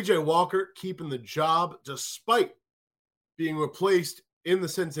 PJ Walker keeping the job despite being replaced in the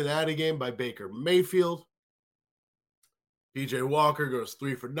Cincinnati game by Baker Mayfield. PJ Walker goes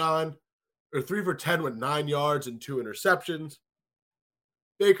 3 for 10 with 9 yards and 2 interceptions.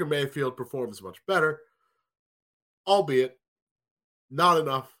 Baker Mayfield performs much better, albeit not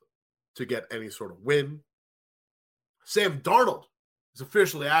enough to get any sort of win. Sam Darnold is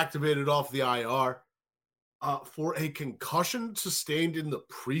officially activated off the IR for a concussion sustained in the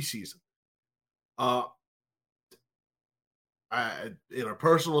preseason. In a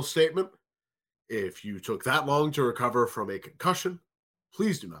personal statement, if you took that long to recover from a concussion,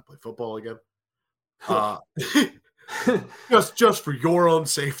 please do not play football again. Just for your own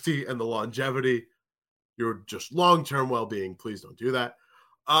safety and the longevity, your just long-term well-being, please don't do that.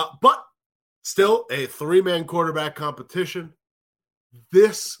 But still, a 3-man quarterback competition.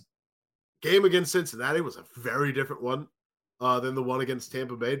 This game against Cincinnati was a very different one than the one against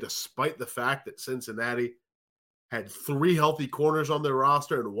Tampa Bay, despite the fact that Cincinnati had 3 healthy corners on their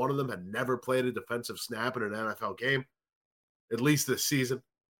roster, and one of them had never played a defensive snap in an NFL game, at least this season.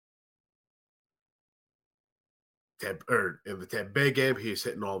 In the Tampa Bay game, he's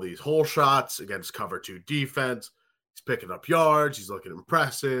hitting all these hole shots against cover 2 defense. He's picking up yards. He's looking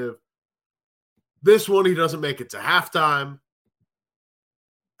impressive. This one, he doesn't make it to halftime.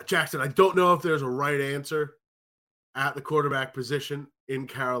 Jackson, I don't know if there's a right answer at the quarterback position in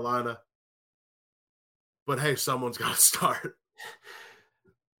Carolina. But hey, someone's got to start.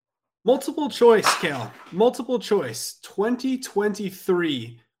 Multiple choice, Cal. Multiple choice.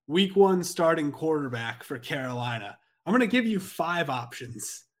 2023 Week 1 starting quarterback for Carolina. I'm going to give you 5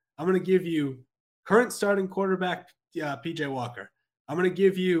 options. I'm going to give you current starting quarterback, PJ Walker. I'm going to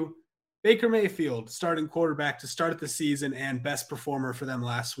give you Baker Mayfield, starting quarterback to start the season and best performer for them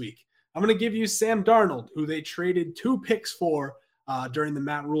last week. I'm going to give you Sam Darnold, who they traded 2 picks for during the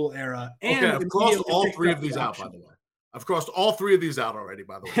Matt Rule era. And I've crossed all 3 of these out, by the way. I've crossed all 3 of these out already,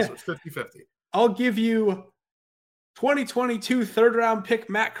 by the way, so it's 50-50. I'll give you 2022 third-round pick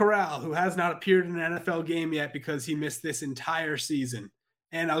Matt Corral, who has not appeared in an NFL game yet because he missed this entire season.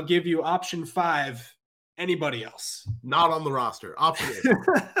 And I'll give you option 5, anybody else. Not on the roster. Option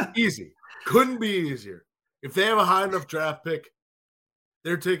 8. Easy. Couldn't be easier. If they have a high enough draft pick,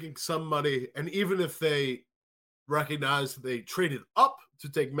 they're taking some money, and even if they recognize they traded up to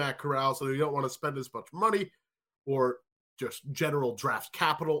take Matt Corral, so they don't want to spend as much money or just general draft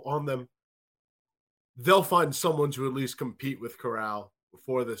capital on them, they'll find someone to at least compete with Corral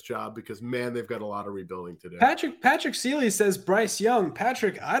for this job because, man, they've got a lot of rebuilding to do. Patrick Seeley says Bryce Young.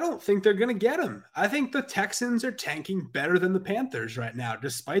 Patrick, I don't think they're going to get him. I think the Texans are tanking better than the Panthers right now,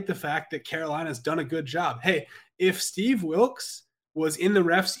 despite the fact that Carolina's done a good job. Hey, if Steve Wilks was in the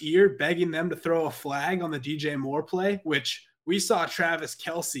ref's ear begging them to throw a flag on the DJ Moore play, which we saw Travis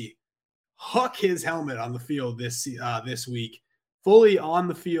Kelce huck his helmet on the field this week, fully on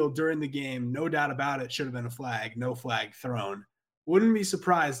the field during the game, no doubt about it, should have been a flag, no flag thrown. Wouldn't be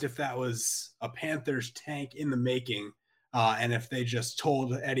surprised if that was a Panthers tank in the making, and if they just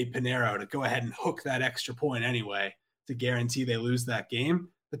told Eddie Pinheiro to go ahead and hook that extra point anyway to guarantee they lose that game.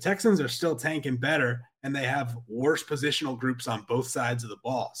 The Texans are still tanking better, and they have worse positional groups on both sides of the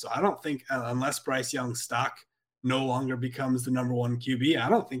ball. So I don't think, unless Bryce Young's stock no longer becomes the number one QB, I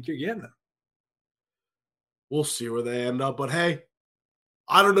don't think you're getting him. We'll see where they end up, but hey,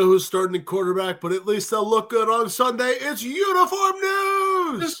 I don't know who's starting at quarterback, but at least they'll look good on Sunday. It's uniform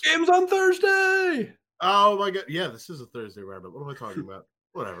news! This game's on Thursday! Oh, my God. Yeah, this is a Thursday roundup. What am I talking about?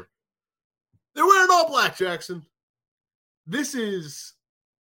 Whatever. They're wearing all black, Jackson. This is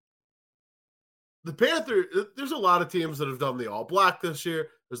the Panthers. There's a lot of teams that have done the all black this year.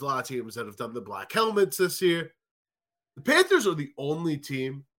 There's a lot of teams that have done the black helmets this year. The Panthers are the only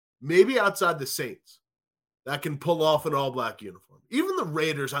team, maybe outside the Saints, that can pull off an all-black uniform. Even the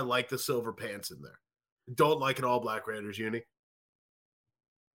Raiders, I like the silver pants in there. Don't like an all-black Raiders uni.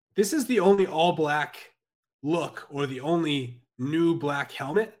 This is the only all-black look or the only new black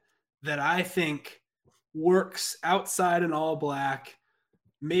helmet that I think works outside an all-black,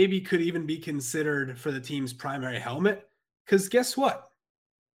 maybe could even be considered for the team's primary helmet. Because guess what?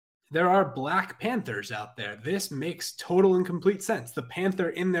 There are Black Panthers out there. This makes total and complete sense. The Panther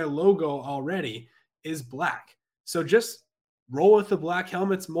in their logo already is black. So just roll with the black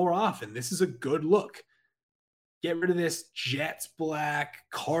helmets more often. This is a good look. Get rid of this Jets black,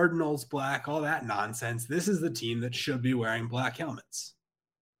 Cardinals black, all that nonsense. This is the team that should be wearing black helmets.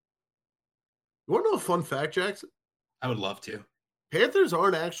 You want to know a fun fact, Jackson? I would love to. Panthers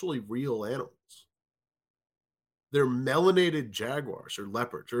aren't actually real animals. They're melanated jaguars or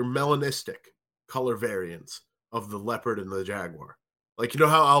leopards or melanistic color variants of the leopard and the jaguar. Like, you know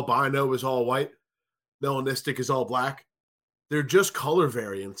how albino is all white? Melanistic is all black. They're just color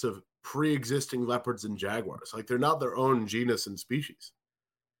variants of pre-existing leopards and jaguars. Like, they're not their own genus and species.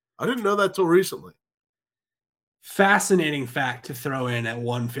 I didn't know that till recently. Fascinating fact to throw in at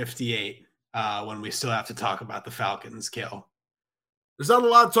 158 when we still have to talk about the Falcons, Kill. There's not a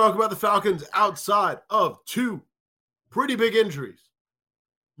lot to talk about the Falcons outside of two pretty big injuries.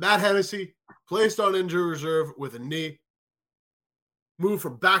 Matt Hennessy placed on injury reserve with a knee. Moved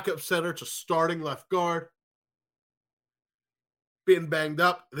from backup center to starting left guard. Being banged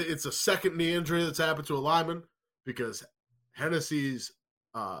up. It's a second knee injury that's happened to a lineman because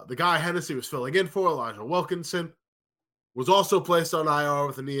the guy Hennessy was filling in for, Elijah Wilkinson, was also placed on IR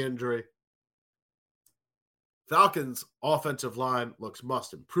with a knee injury. Falcons' offensive line looks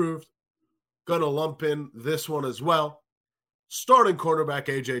much improved. Gonna lump in this one as well. Starting quarterback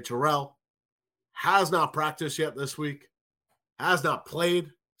AJ Terrell has not practiced yet this week. Has not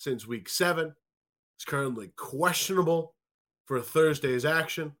played since week 7. Is currently questionable for Thursday's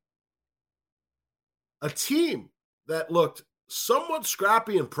action. A team that looked somewhat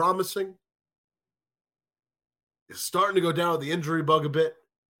scrappy and promising is starting to go down with the injury bug a bit.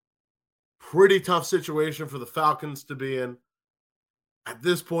 Pretty tough situation for the Falcons to be in. At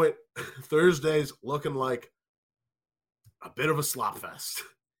this point, Thursday's looking like a bit of a slop fest.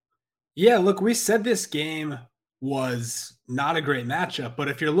 Yeah, look, we said this game was not a great matchup, but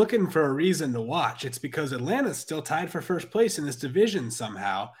if you're looking for a reason to watch, it's because Atlanta's still tied for first place in this division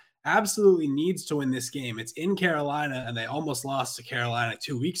somehow. Absolutely needs to win this game. It's in Carolina, and they almost lost to Carolina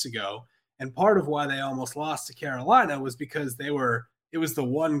 2 weeks ago. And part of why they almost lost to Carolina was because it was the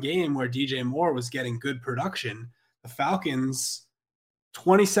one game where DJ Moore was getting good production. The Falcons,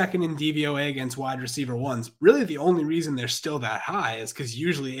 22nd in DVOA against wide receiver ones. Really the only reason they're still that high is because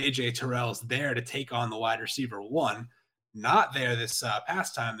usually AJ Terrell's there to take on the wide receiver one. Not there this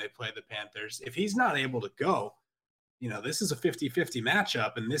past time they played the Panthers. If he's not able to go, this is a 50-50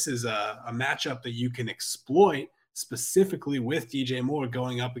 matchup, and this is a matchup that you can exploit specifically with DJ Moore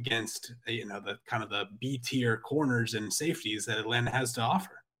going up against, the kind of the B-tier corners and safeties that Atlanta has to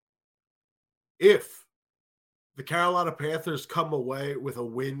offer. If the Carolina Panthers come away with a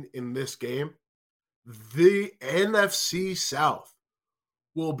win in this game, the NFC South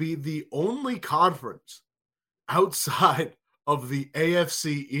will be the only conference outside of the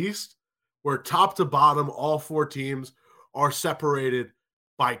AFC East where top to bottom, all 4 teams are separated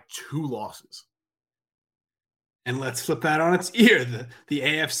by 2 losses. And let's flip that on its ear. The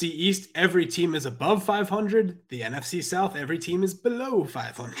AFC East, every team is above 500. The NFC South, every team is below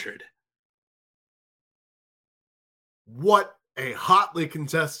 500. What a hotly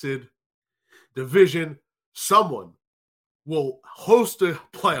contested division. Someone will host a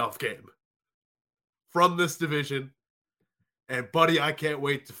playoff game from this division. And, buddy, I can't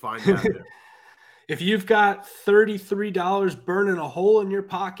wait to find out. If you've got $33 burning a hole in your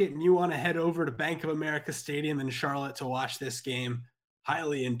pocket and you want to head over to Bank of America Stadium in Charlotte to watch this game,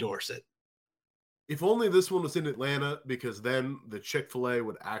 highly endorse it. If only this one was in Atlanta, because then the Chick-fil-A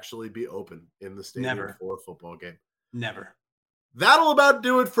would actually be open in the stadium for a football game. Never. That'll about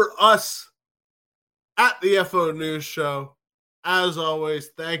do it for us at the FO News Show. As always,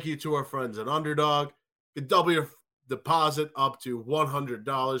 thank you to our friends at Underdog. You can double your deposit up to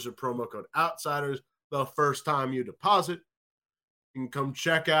 $100 with promo code OUTSIDERS the first time you deposit. You can come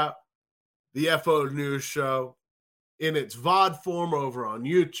check out the FO News Show in its VOD form over on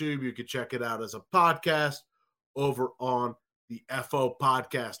YouTube. You can check it out as a podcast over on the FO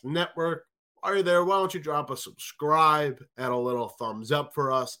Podcast Network. While you're there, why don't you drop a subscribe and a little thumbs up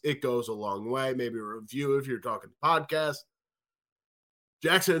for us? It goes a long way. Maybe a review if you're talking podcast.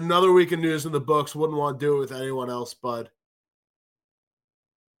 Jackson, another week of news in the books. Wouldn't want to do it with anyone else, bud.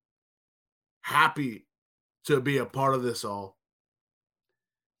 Happy to be a part of this all.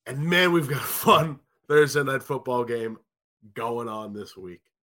 And, man, we've got a fun Thursday night football game going on this week.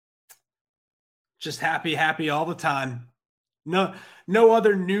 Just happy all the time. No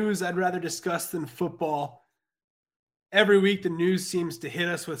other news I'd rather discuss than football. Every week the news seems to hit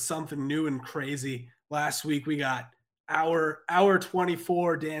us with something new and crazy. Last week we got Hour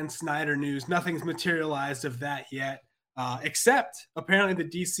 24 Dan Snyder news. Nothing's materialized of that yet, except apparently the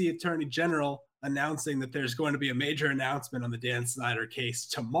DC Attorney General announcing that there's going to be a major announcement on the Dan Snyder case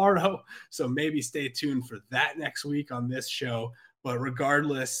tomorrow. So maybe stay tuned for that next week on this show. But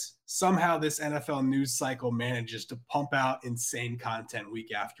regardless, somehow this NFL news cycle manages to pump out insane content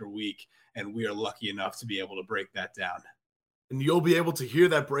week after week. And we are lucky enough to be able to break that down. And you'll be able to hear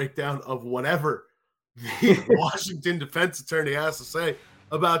that breakdown of whatever the Washington defense attorney has to say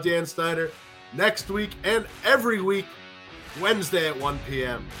about Dan Snyder next week and every week, Wednesday at 1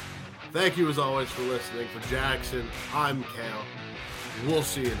 p.m. Thank you as always for listening. For Jackson, I'm Cal. We'll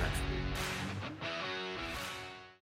see you next week.